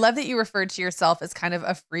that. I love that you referred to yourself as kind of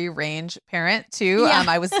a free range parent too. Yeah.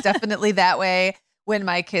 I was definitely that way when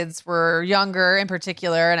my kids were younger in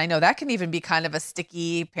particular. And I know that can even be kind of a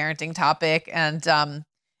sticky parenting topic. And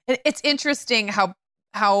it's interesting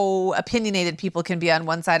how opinionated people can be on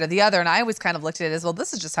one side or the other. And I always kind of looked at it as, well,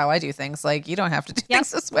 this is just how I do things. Like, you don't have to do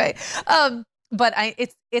things this way. But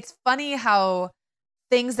it's funny how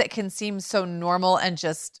things that can seem so normal and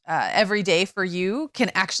just every day for you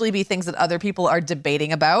can actually be things that other people are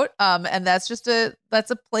debating about. And that's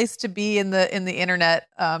a place to be in the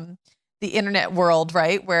internet world,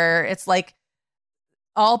 right? Where it's like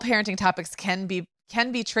all parenting topics can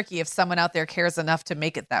be tricky if someone out there cares enough to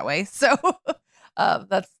make it that way. So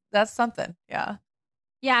that's something. Yeah.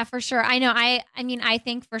 Yeah, for sure. I know. I mean, I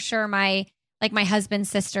think for sure my husband's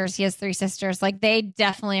sisters, he has 3 sisters, like they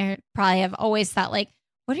definitely probably have always thought like,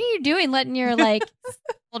 what are you doing letting your like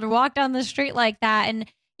walk down the street like that? And,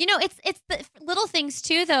 it's the little things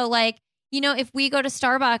too, though. Like, if we go to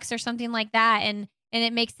Starbucks or something like that and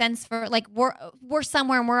it makes sense for like, we're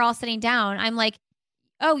somewhere and we're all sitting down. I'm like,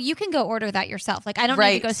 oh, you can go order that yourself. Like, I don't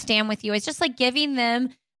need to go stand with you. It's just like giving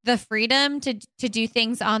them the freedom to do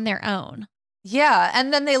things on their own. Yeah.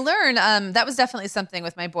 And then they learn, that was definitely something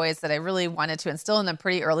with my boys that I really wanted to instill in them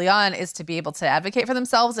pretty early on, is to be able to advocate for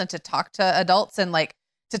themselves and to talk to adults and like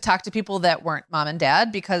to talk to people that weren't mom and dad,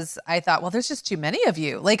 because I thought, well, there's just too many of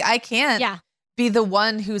you. Like, I can't be the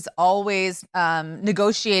one who's always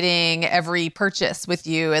negotiating every purchase with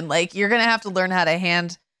you. And like, you're going to have to learn how to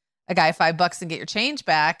hand a guy $5 and get your change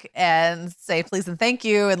back and say please and thank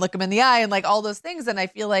you and look him in the eye and like all those things. And I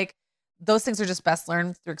feel like those things are just best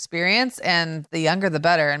learned through experience, and the younger, the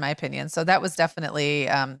better, in my opinion. So that was definitely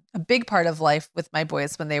a big part of life with my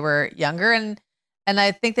boys when they were younger. And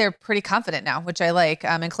I think they're pretty confident now, which I like.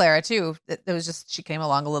 And Clara too. It was just, she came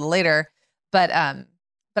along a little later, but I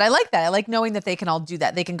like that. I like knowing that they can all do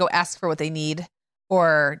that. They can go ask for what they need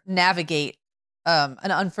or navigate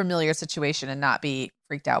an unfamiliar situation and not be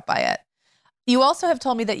freaked out by it. You also have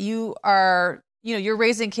told me that you are, you're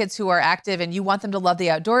raising kids who are active and you want them to love the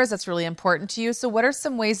outdoors. That's really important to you. So what are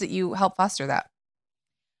some ways that you help foster that?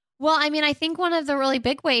 Well, I mean, I think one of the really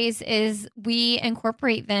big ways is we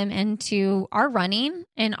incorporate them into our running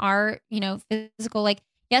and our, physical. Like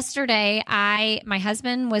yesterday, my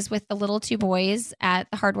husband was with the little 2 boys at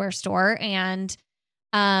the hardware store, and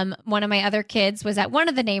one of my other kids was at one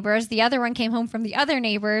of the neighbors. The other one came home from the other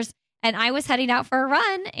neighbors, and I was heading out for a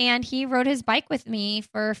run, and he rode his bike with me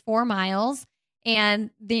for 4 miles.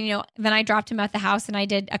 And then, then I dropped him at the house and I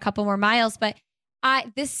did a couple more miles. But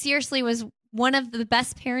this seriously was one of the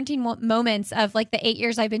best parenting moments of like the 8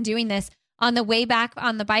 years I've been doing this. On the way back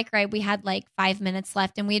on the bike ride, we had like 5 minutes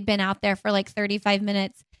left and we had been out there for like 35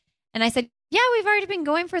 minutes. And I said, yeah, we've already been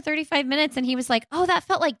going for 35 minutes. And he was like, oh, that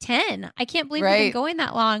felt like 10. I can't believe we've been going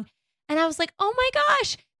that long. And I was like, oh my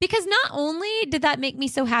gosh, because not only did that make me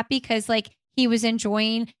so happy because like he was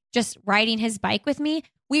enjoying just riding his bike with me,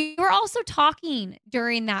 we were also talking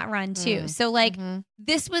during that run too. So like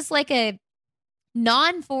this was like a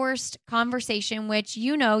non-forced conversation, which,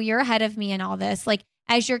 you know, you're ahead of me in all this. Like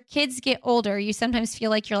as your kids get older, you sometimes feel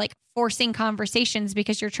like you're like forcing conversations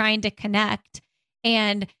because you're trying to connect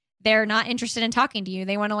and they're not interested in talking to you.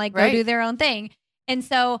 They want to like go do their own thing. And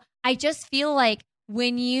so I just feel like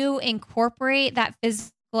when you incorporate that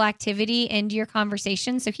physical activity into your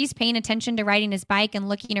conversation, so he's paying attention to riding his bike and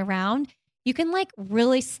looking around, you can like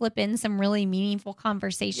really slip in some really meaningful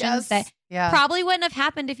conversations that probably wouldn't have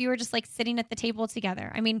happened if you were just like sitting at the table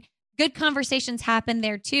together. I mean, good conversations happen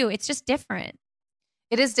there too. It's just different.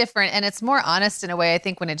 It is different. And it's more honest in a way, I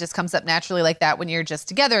think, when it just comes up naturally like that, when you're just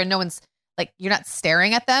together and no one's like, you're not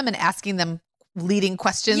staring at them and asking them leading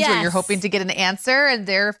questions where you're hoping to get an answer, and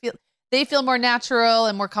they feel more natural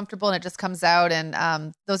and more comfortable, and it just comes out.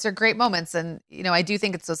 And those are great moments. And, you know, I do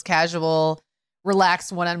think it's those casual,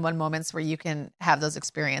 relaxed one-on-one moments where you can have those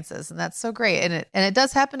experiences. And that's so great. And it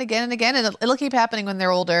does happen again and again, and it'll keep happening when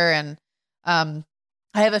they're older. And I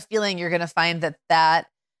have a feeling you're going to find that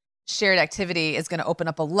shared activity is going to open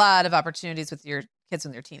up a lot of opportunities with your kids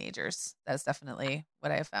when they're teenagers. That's definitely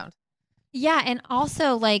what I have found. Yeah. And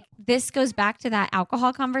also like this goes back to that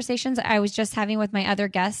alcohol conversations I was just having with my other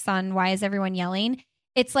guests on why is everyone yelling?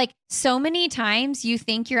 It's like so many times you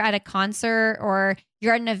think you're at a concert or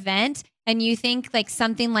you're at an event and you think like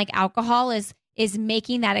something like alcohol is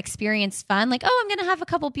making that experience fun. Like, oh, I'm going to have a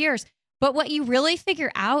couple beers. But what you really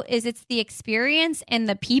figure out is it's the experience and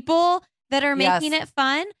the people that are making it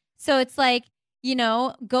fun. So it's like, you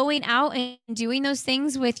know, going out and doing those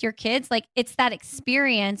things with your kids, like it's that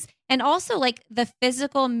experience. And also like the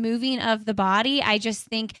physical moving of the body, I just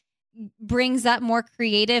think brings up more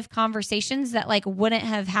creative conversations that like wouldn't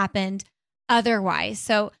have happened otherwise.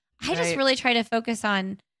 So I just really try to focus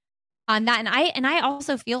on that. And I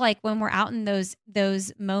also feel like when we're out in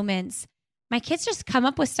those moments, my kids just come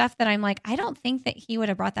up with stuff that I'm like, I don't think that he would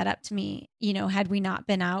have brought that up to me, you know, had we not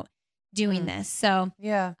been out doing this. So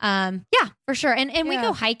yeah, for sure. And we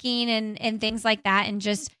go hiking and things like that. And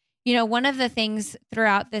just, you know, one of the things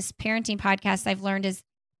throughout this parenting podcast I've learned is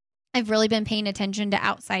I've really been paying attention to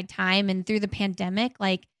outside time. And through the pandemic,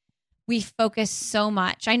 like we focus so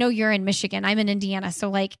much. I know you're in Michigan, I'm in Indiana. So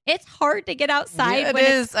like, it's hard to get outside when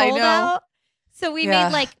it's cold out. So we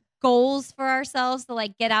made like goals for ourselves to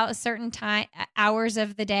like get out a certain time, hours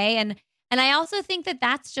of the day. And I also think that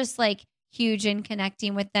that's just like huge in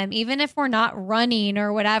connecting with them, even if we're not running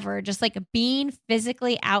or whatever, just like being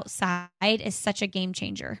physically outside is such a game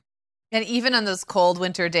changer. And even on those cold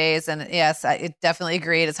winter days, and yes, I definitely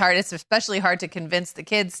agree. It's hard. It's especially hard to convince the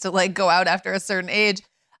kids to like go out after a certain age.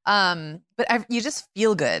 But you just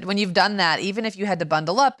feel good when you've done that, even if you had to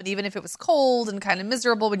bundle up and even if it was cold and kind of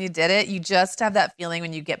miserable when you did it, you just have that feeling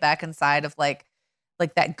when you get back inside of like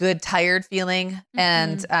that good tired feeling.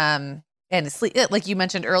 And sleep, like you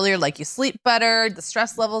mentioned earlier, like you sleep better, the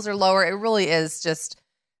stress levels are lower. It really is just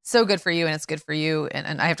so good for you, and it's good for you.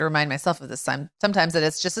 And I have to remind myself of this sometimes that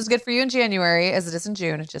it's just as good for you in January as it is in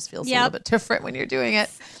June. It just feels a little bit different when you're doing it.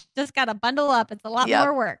 Just got to bundle up. It's a lot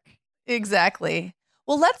more work. Exactly.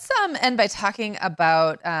 Well, let's end by talking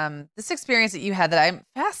about this experience that you had that I'm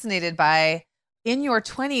fascinated by in your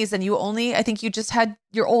 20s. And I think you just had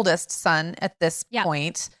your oldest son at this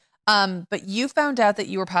point. But you found out that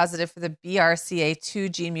you were positive for the BRCA2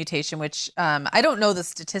 gene mutation, which I don't know the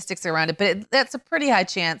statistics around it, but that's a pretty high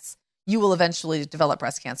chance you will eventually develop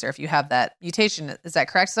breast cancer if you have that mutation. Is that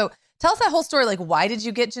correct? So tell us that whole story. Like, why did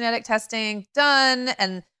you get genetic testing done?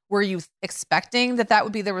 And were you expecting that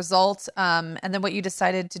would be the result? And then what you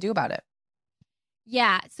decided to do about it?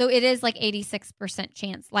 Yeah. So it is like 86%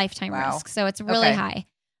 chance lifetime risk. So it's really high.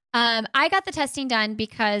 I got the testing done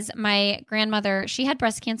because my grandmother, she had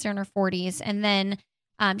breast cancer in her 40s, and then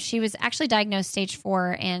she was actually diagnosed stage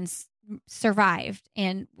 4 and survived.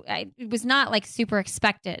 And it was not like super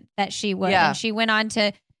expected that she would. And she went on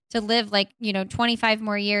to live like, 25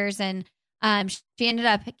 more years. And she ended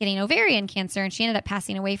up getting ovarian cancer, and she ended up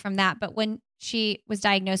passing away from that. But when she was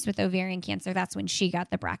diagnosed with ovarian cancer, that's when she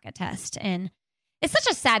got the BRCA test. And it's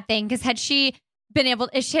such a sad thing because had she got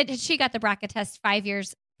the BRCA test 5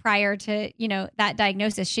 years prior to, that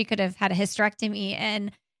diagnosis, she could have had a hysterectomy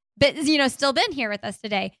but still been here with us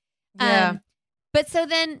today. Yeah. But so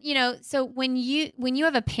then, so when you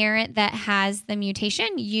have a parent that has the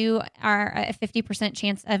mutation, you are a 50%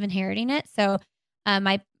 chance of inheriting it. So,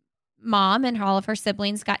 my mom and all of her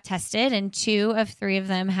siblings got tested, and 2 of 3 of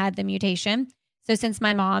them had the mutation. So since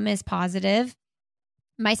my mom is positive,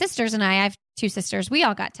 my sisters and I have 2 sisters, we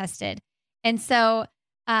all got tested. And so,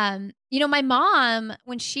 my mom,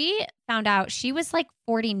 when she found out, she was like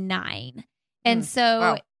 49. And so,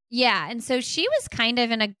 wow. yeah. And so she was kind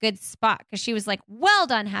of in a good spot because she was like, well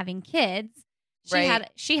done having kids.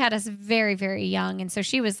 She had us very, very young. And so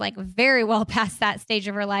she was like very well past that stage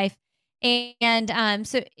of her life. And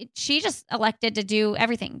so she just elected to do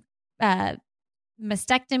everything,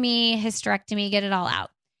 mastectomy, hysterectomy, get it all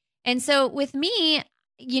out. And so with me,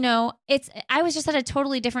 I was just at a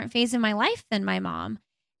totally different phase in my life than my mom.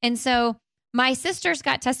 And so my sisters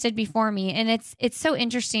got tested before me, and it's so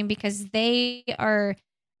interesting because they are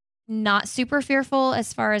not super fearful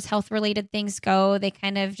as far as health related things go. They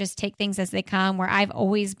kind of just take things as they come, where I've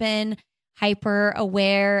always been hyper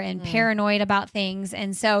aware and paranoid about things.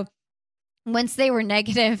 And so once they were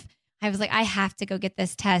negative, I was like, I have to go get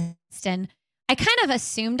this test. And I kind of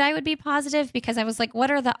assumed I would be positive because I was like, what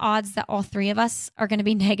are the odds that all 3 of us are going to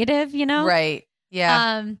be negative, Right.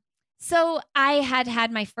 Yeah. So I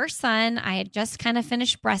had my first son. I had just kind of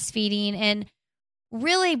finished breastfeeding, and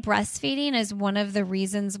really breastfeeding is one of the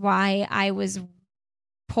reasons why I was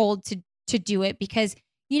pulled to do it, because,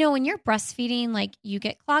 when you're breastfeeding, like you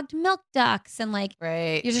get clogged milk ducts and like,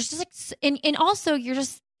 right. you're just like, and also you're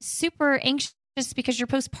just super anxious because you're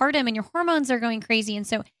postpartum and your hormones are going crazy. And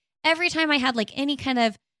so every time I had like any kind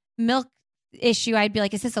of milk issue, I'd be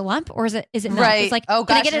like, is this a lump or is it milk? Right. It's like, oh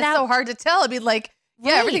gosh, get it it's out? so hard to tell. I'd be like,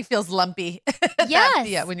 yeah, Right. everything feels lumpy. Yes.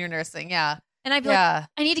 Yeah, when you're nursing. Yeah. And I'd be like,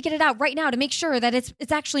 I need to get it out right now to make sure that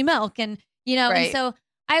it's actually milk. And, Right. and so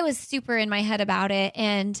I was super in my head about it.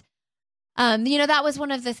 And, that was one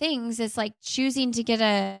of the things, is like choosing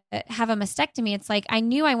to have a mastectomy. It's like, I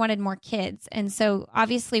knew I wanted more kids. And so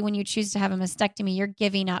obviously when you choose to have a mastectomy, you're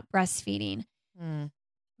giving up breastfeeding.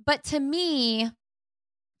 But to me,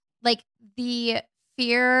 like the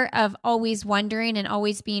fear of always wondering and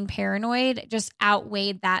always being paranoid just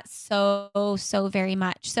outweighed that so very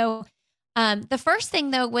much. So the first thing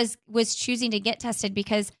though was choosing to get tested,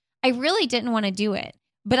 because I really didn't want to do it.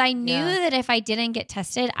 But I knew that if I didn't get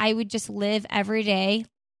tested, I would just live every day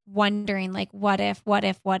wondering like, what if?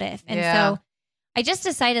 And so I just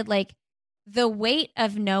decided, like, the weight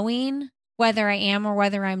of knowing whether I am or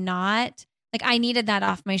whether I'm not, like I needed that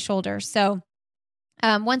off my shoulders. So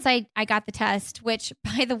once I got the test, which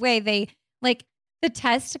by the way, the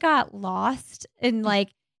test got lost, and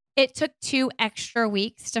like it took 2 extra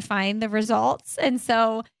weeks to find the results. And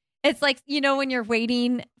so it's like, when you're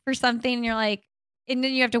waiting for something and you're like, and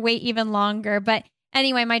then you have to wait even longer. But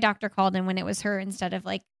anyway, my doctor called in when it was her instead of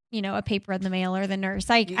like, a paper in the mail or the nurse.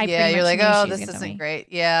 I pretty much you're like, knew oh, she was this gonna isn't be. great.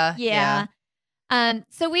 Yeah.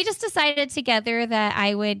 So we just decided together that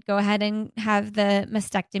I would go ahead and have the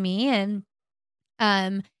mastectomy,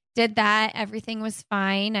 and did that. Everything was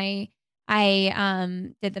fine. I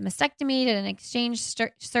did the mastectomy, did an exchange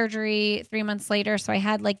surgery 3 months later. So I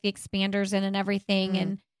had like the expanders in and everything,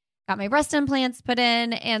 and got my breast implants put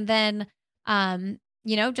in, and then,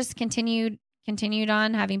 just continued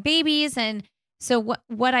on having babies. And so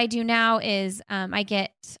what I do now is, I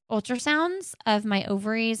get ultrasounds of my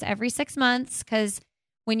ovaries every 6 months, because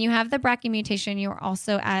when you have the BRCA mutation, you're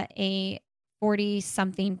also at a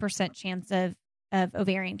 40-something% chance of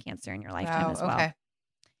ovarian cancer in your lifetime as well. Okay.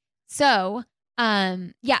 So,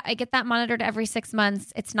 I get that monitored every 6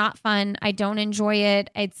 months. It's not fun. I don't enjoy it.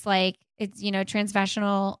 It's like,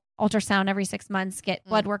 transvaginal ultrasound every 6 months, get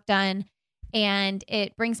blood work done. And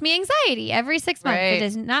it brings me anxiety every 6 months. Right. It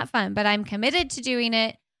is not fun, but I'm committed to doing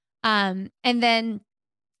it. And then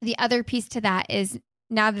the other piece to that is,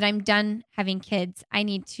 now that I'm done having kids, I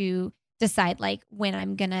need to decide like when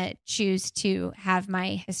I'm going to choose to have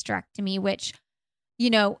my hysterectomy, which,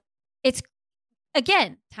 it's,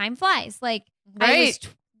 again, time flies. Like I was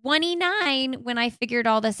 29 when I figured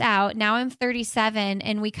all this out. Now I'm 37,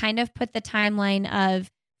 and we kind of put the timeline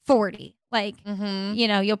of 40. Like,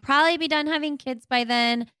 you'll probably be done having kids by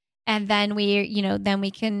then. And then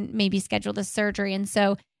we can maybe schedule the surgery. And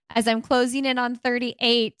so as I'm closing in on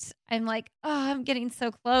 38, I'm like, oh, I'm getting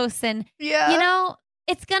so close. And,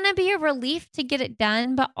 it's going to be a relief to get it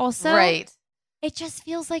done. But also, it just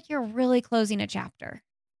feels like you're really closing a chapter.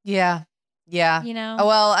 Yeah. Yeah.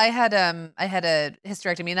 Well, I had a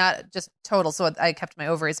hysterectomy, not just total. So I kept my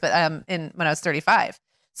ovaries, but when I was 35.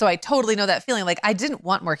 So I totally know that feeling. Like I didn't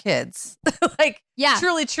want more kids.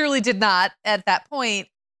 Truly did not at that point.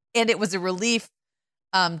 And it was a relief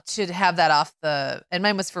to have that off and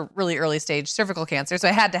mine was for really early stage cervical cancer. So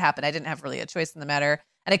it had to happen. I didn't have really a choice in the matter.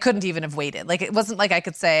 And I couldn't even have waited. Like, it wasn't like I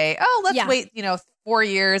could say, oh, let's wait, 4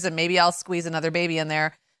 years and maybe I'll squeeze another baby in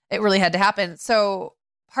there. It really had to happen. So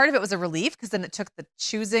part of it was a relief because then it took the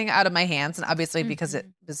choosing out of my hands, and obviously because it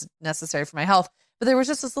was necessary for my health. But there was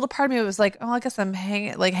just this little part of me that was like, oh, I guess I'm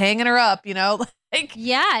hanging her up, Like,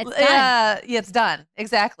 yeah, it's done. Yeah, it's done.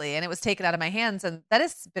 Exactly. And it was taken out of my hands, and that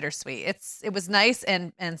is bittersweet. It was nice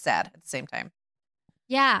and sad at the same time.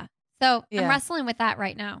 Yeah. So I'm wrestling with that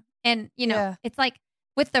right now. And, it's like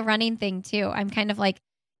with the running thing too, I'm kind of like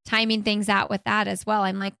timing things out with that as well.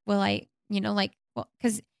 I'm like, will I,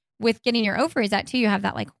 because with getting your ovaries out too, you have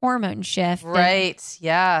that like hormone shift. Right.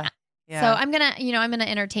 Yeah. So I'm going to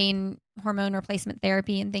entertain hormone replacement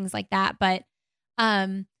therapy and things like that. But,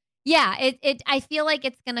 I feel like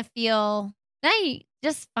it's going to feel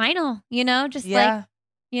just final,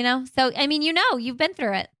 so, I mean, you've been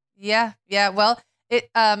through it. Yeah. Yeah. Well,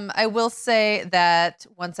 I will say that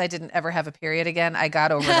once I didn't ever have a period again, I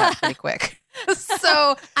got over that pretty quick.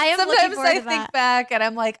 So sometimes I think back and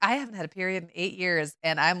I'm like, I haven't had a period in 8 years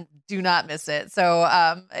and I do not miss it. So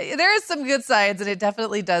there is some good sides, and it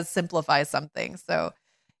definitely does simplify something. So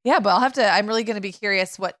yeah, but I'm really going to be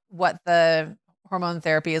curious what the hormone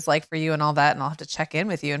therapy is like for you and all that. And I'll have to check in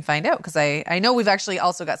with you and find out, because I know we've actually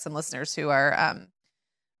also got some listeners who are,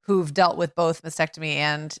 who've dealt with both mastectomy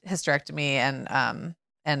and hysterectomy,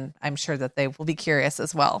 and I'm sure that they will be curious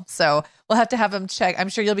as well. So we'll have to have them check. I'm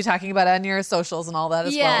sure you'll be talking about it on your socials and all that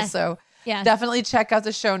as well. So definitely check out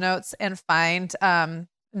the show notes and find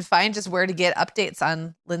just where to get updates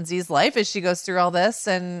on Lindsey's life as she goes through all this.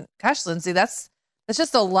 And gosh, Lindsey, that's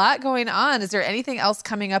just a lot going on. Is there anything else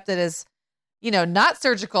coming up that is, not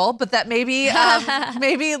surgical, but that maybe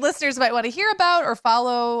listeners might want to hear about or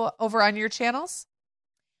follow over on your channels?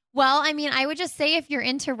 Well, I mean, I would just say if you're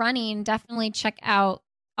into running, definitely check out,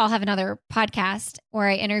 I'll have another podcast where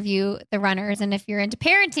I interview the runners. And if you're into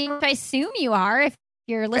parenting, which I assume you are, if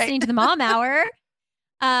you're listening to the Mom Hour,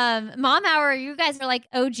 you guys are like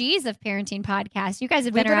OGs of parenting podcasts. You guys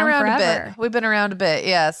have been around forever. A bit. We've been around a bit.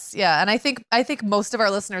 Yes. Yeah. And I think most of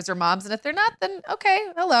our listeners are moms. And if they're not, then okay,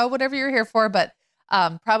 hello, whatever you're here for. But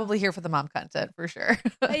probably here for the mom content for sure.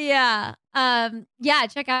 Yeah.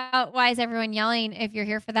 Check out Why Is Everyone Yelling if you're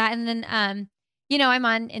here for that. And then, I'm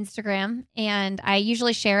on Instagram, and I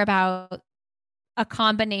usually share about a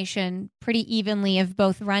combination pretty evenly of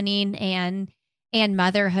both running and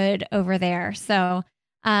motherhood over there. So,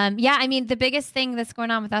 I mean, the biggest thing that's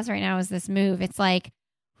going on with us right now is this move. It's like,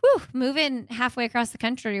 moving halfway across the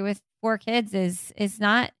country with 4 kids is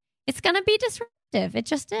not, it's going to be disruptive. It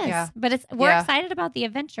just is. Yeah. But we're excited about the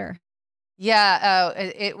adventure. Yeah,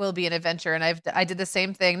 it will be an adventure. And I did the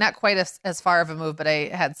same thing, not quite as far of a move, but I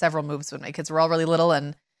had several moves when my kids were all really little.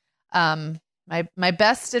 And my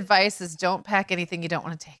best advice is don't pack anything you don't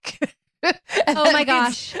want to take. Oh my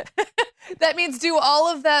gosh. That means do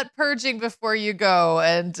all of that purging before you go,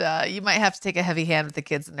 and you might have to take a heavy hand with the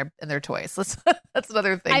kids and their toys. That's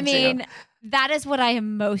another thing. I mean, that is what I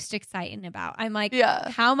am most excited about. I'm like,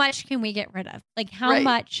 how much can we get rid of? Like, how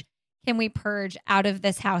much can we purge out of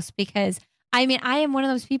this house? Because I mean, I am one of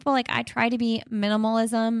those people, like, I try to be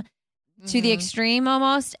minimalism to the extreme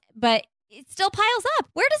almost, but it still piles up.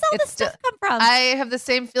 Where does all this stuff come from? I have the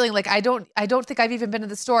same feeling. Like, I don't think I've even been to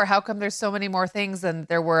the store. How come there's so many more things than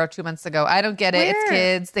there were 2 months ago? I don't get it. It's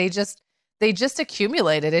kids. They just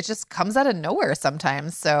accumulate it. It just comes out of nowhere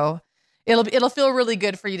sometimes. So it'll feel really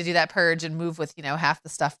good for you to do that purge and move with, half the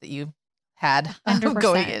stuff that you had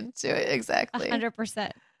going into it. Exactly.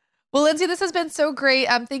 100%. Well, Lindsey, this has been so great.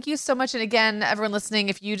 Thank you so much. And again, everyone listening,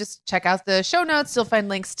 if you just check out the show notes, you'll find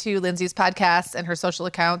links to Lindsey's podcast and her social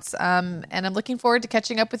accounts. And I'm looking forward to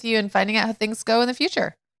catching up with you and finding out how things go in the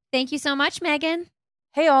future. Thank you so much, Megan.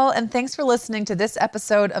 Hey, all, and thanks for listening to this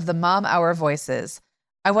episode of the Mom Hour Voices.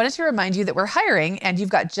 I wanted to remind you that we're hiring, and you've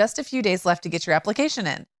got just a few days left to get your application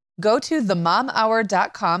in. Go to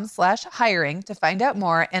themomhour.com/hiring to find out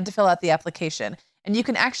more and to fill out the application. And you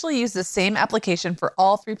can actually use the same application for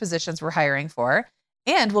all 3 positions we're hiring for.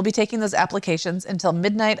 And we'll be taking those applications until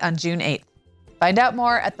midnight on June 8th. Find out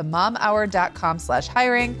more at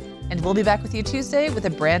themomhour.com/hiring. And we'll be back with you Tuesday with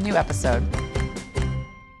a brand new episode.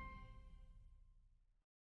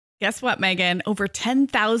 Guess what, Megan? Over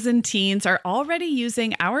 10,000 teens are already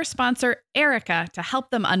using our sponsor, Erica, to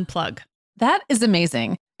help them unplug. That is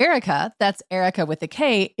amazing. Erica, that's Erica with a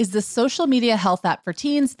K, is the social media health app for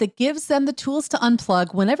teens that gives them the tools to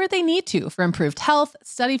unplug whenever they need to for improved health,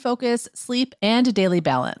 study focus, sleep, and daily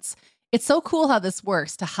balance. It's so cool how this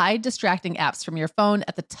works to hide distracting apps from your phone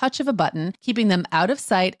at the touch of a button, keeping them out of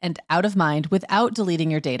sight and out of mind without deleting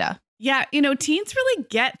your data. Yeah, teens really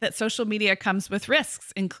get that social media comes with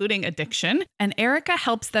risks, including addiction, and Erica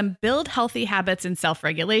helps them build healthy habits and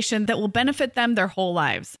self-regulation that will benefit them their whole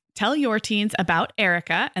lives. Tell your teens about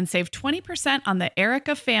Erica and save 20% on the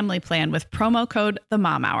Erica family plan with promo code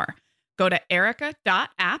TheMomHour. Go to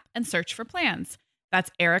erica.app and search for plans. That's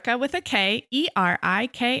Erica with a K,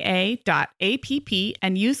 ERIKA.app,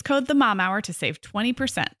 and use code TheMomHour to save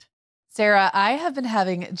 20%. Sarah, I have been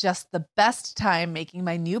having just the best time making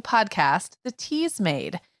my new podcast, The Teas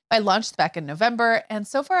Made. I launched back in November, and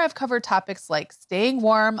so far I've covered topics like staying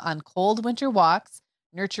warm on cold winter walks,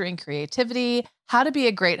 nurturing creativity, how to be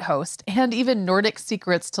a great host, and even Nordic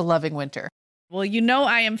secrets to loving winter. Well,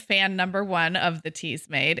 I am fan number one of The Teas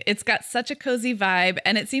Made. It's got such a cozy vibe,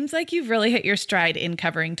 and it seems like you've really hit your stride in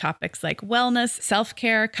covering topics like wellness,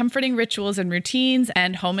 self-care, comforting rituals and routines,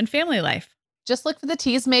 and home and family life. Just look for The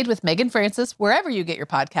Teas Made with Megan Francis wherever you get your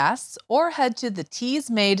podcasts, or head to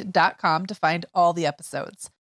theteasmade.com to find all the episodes.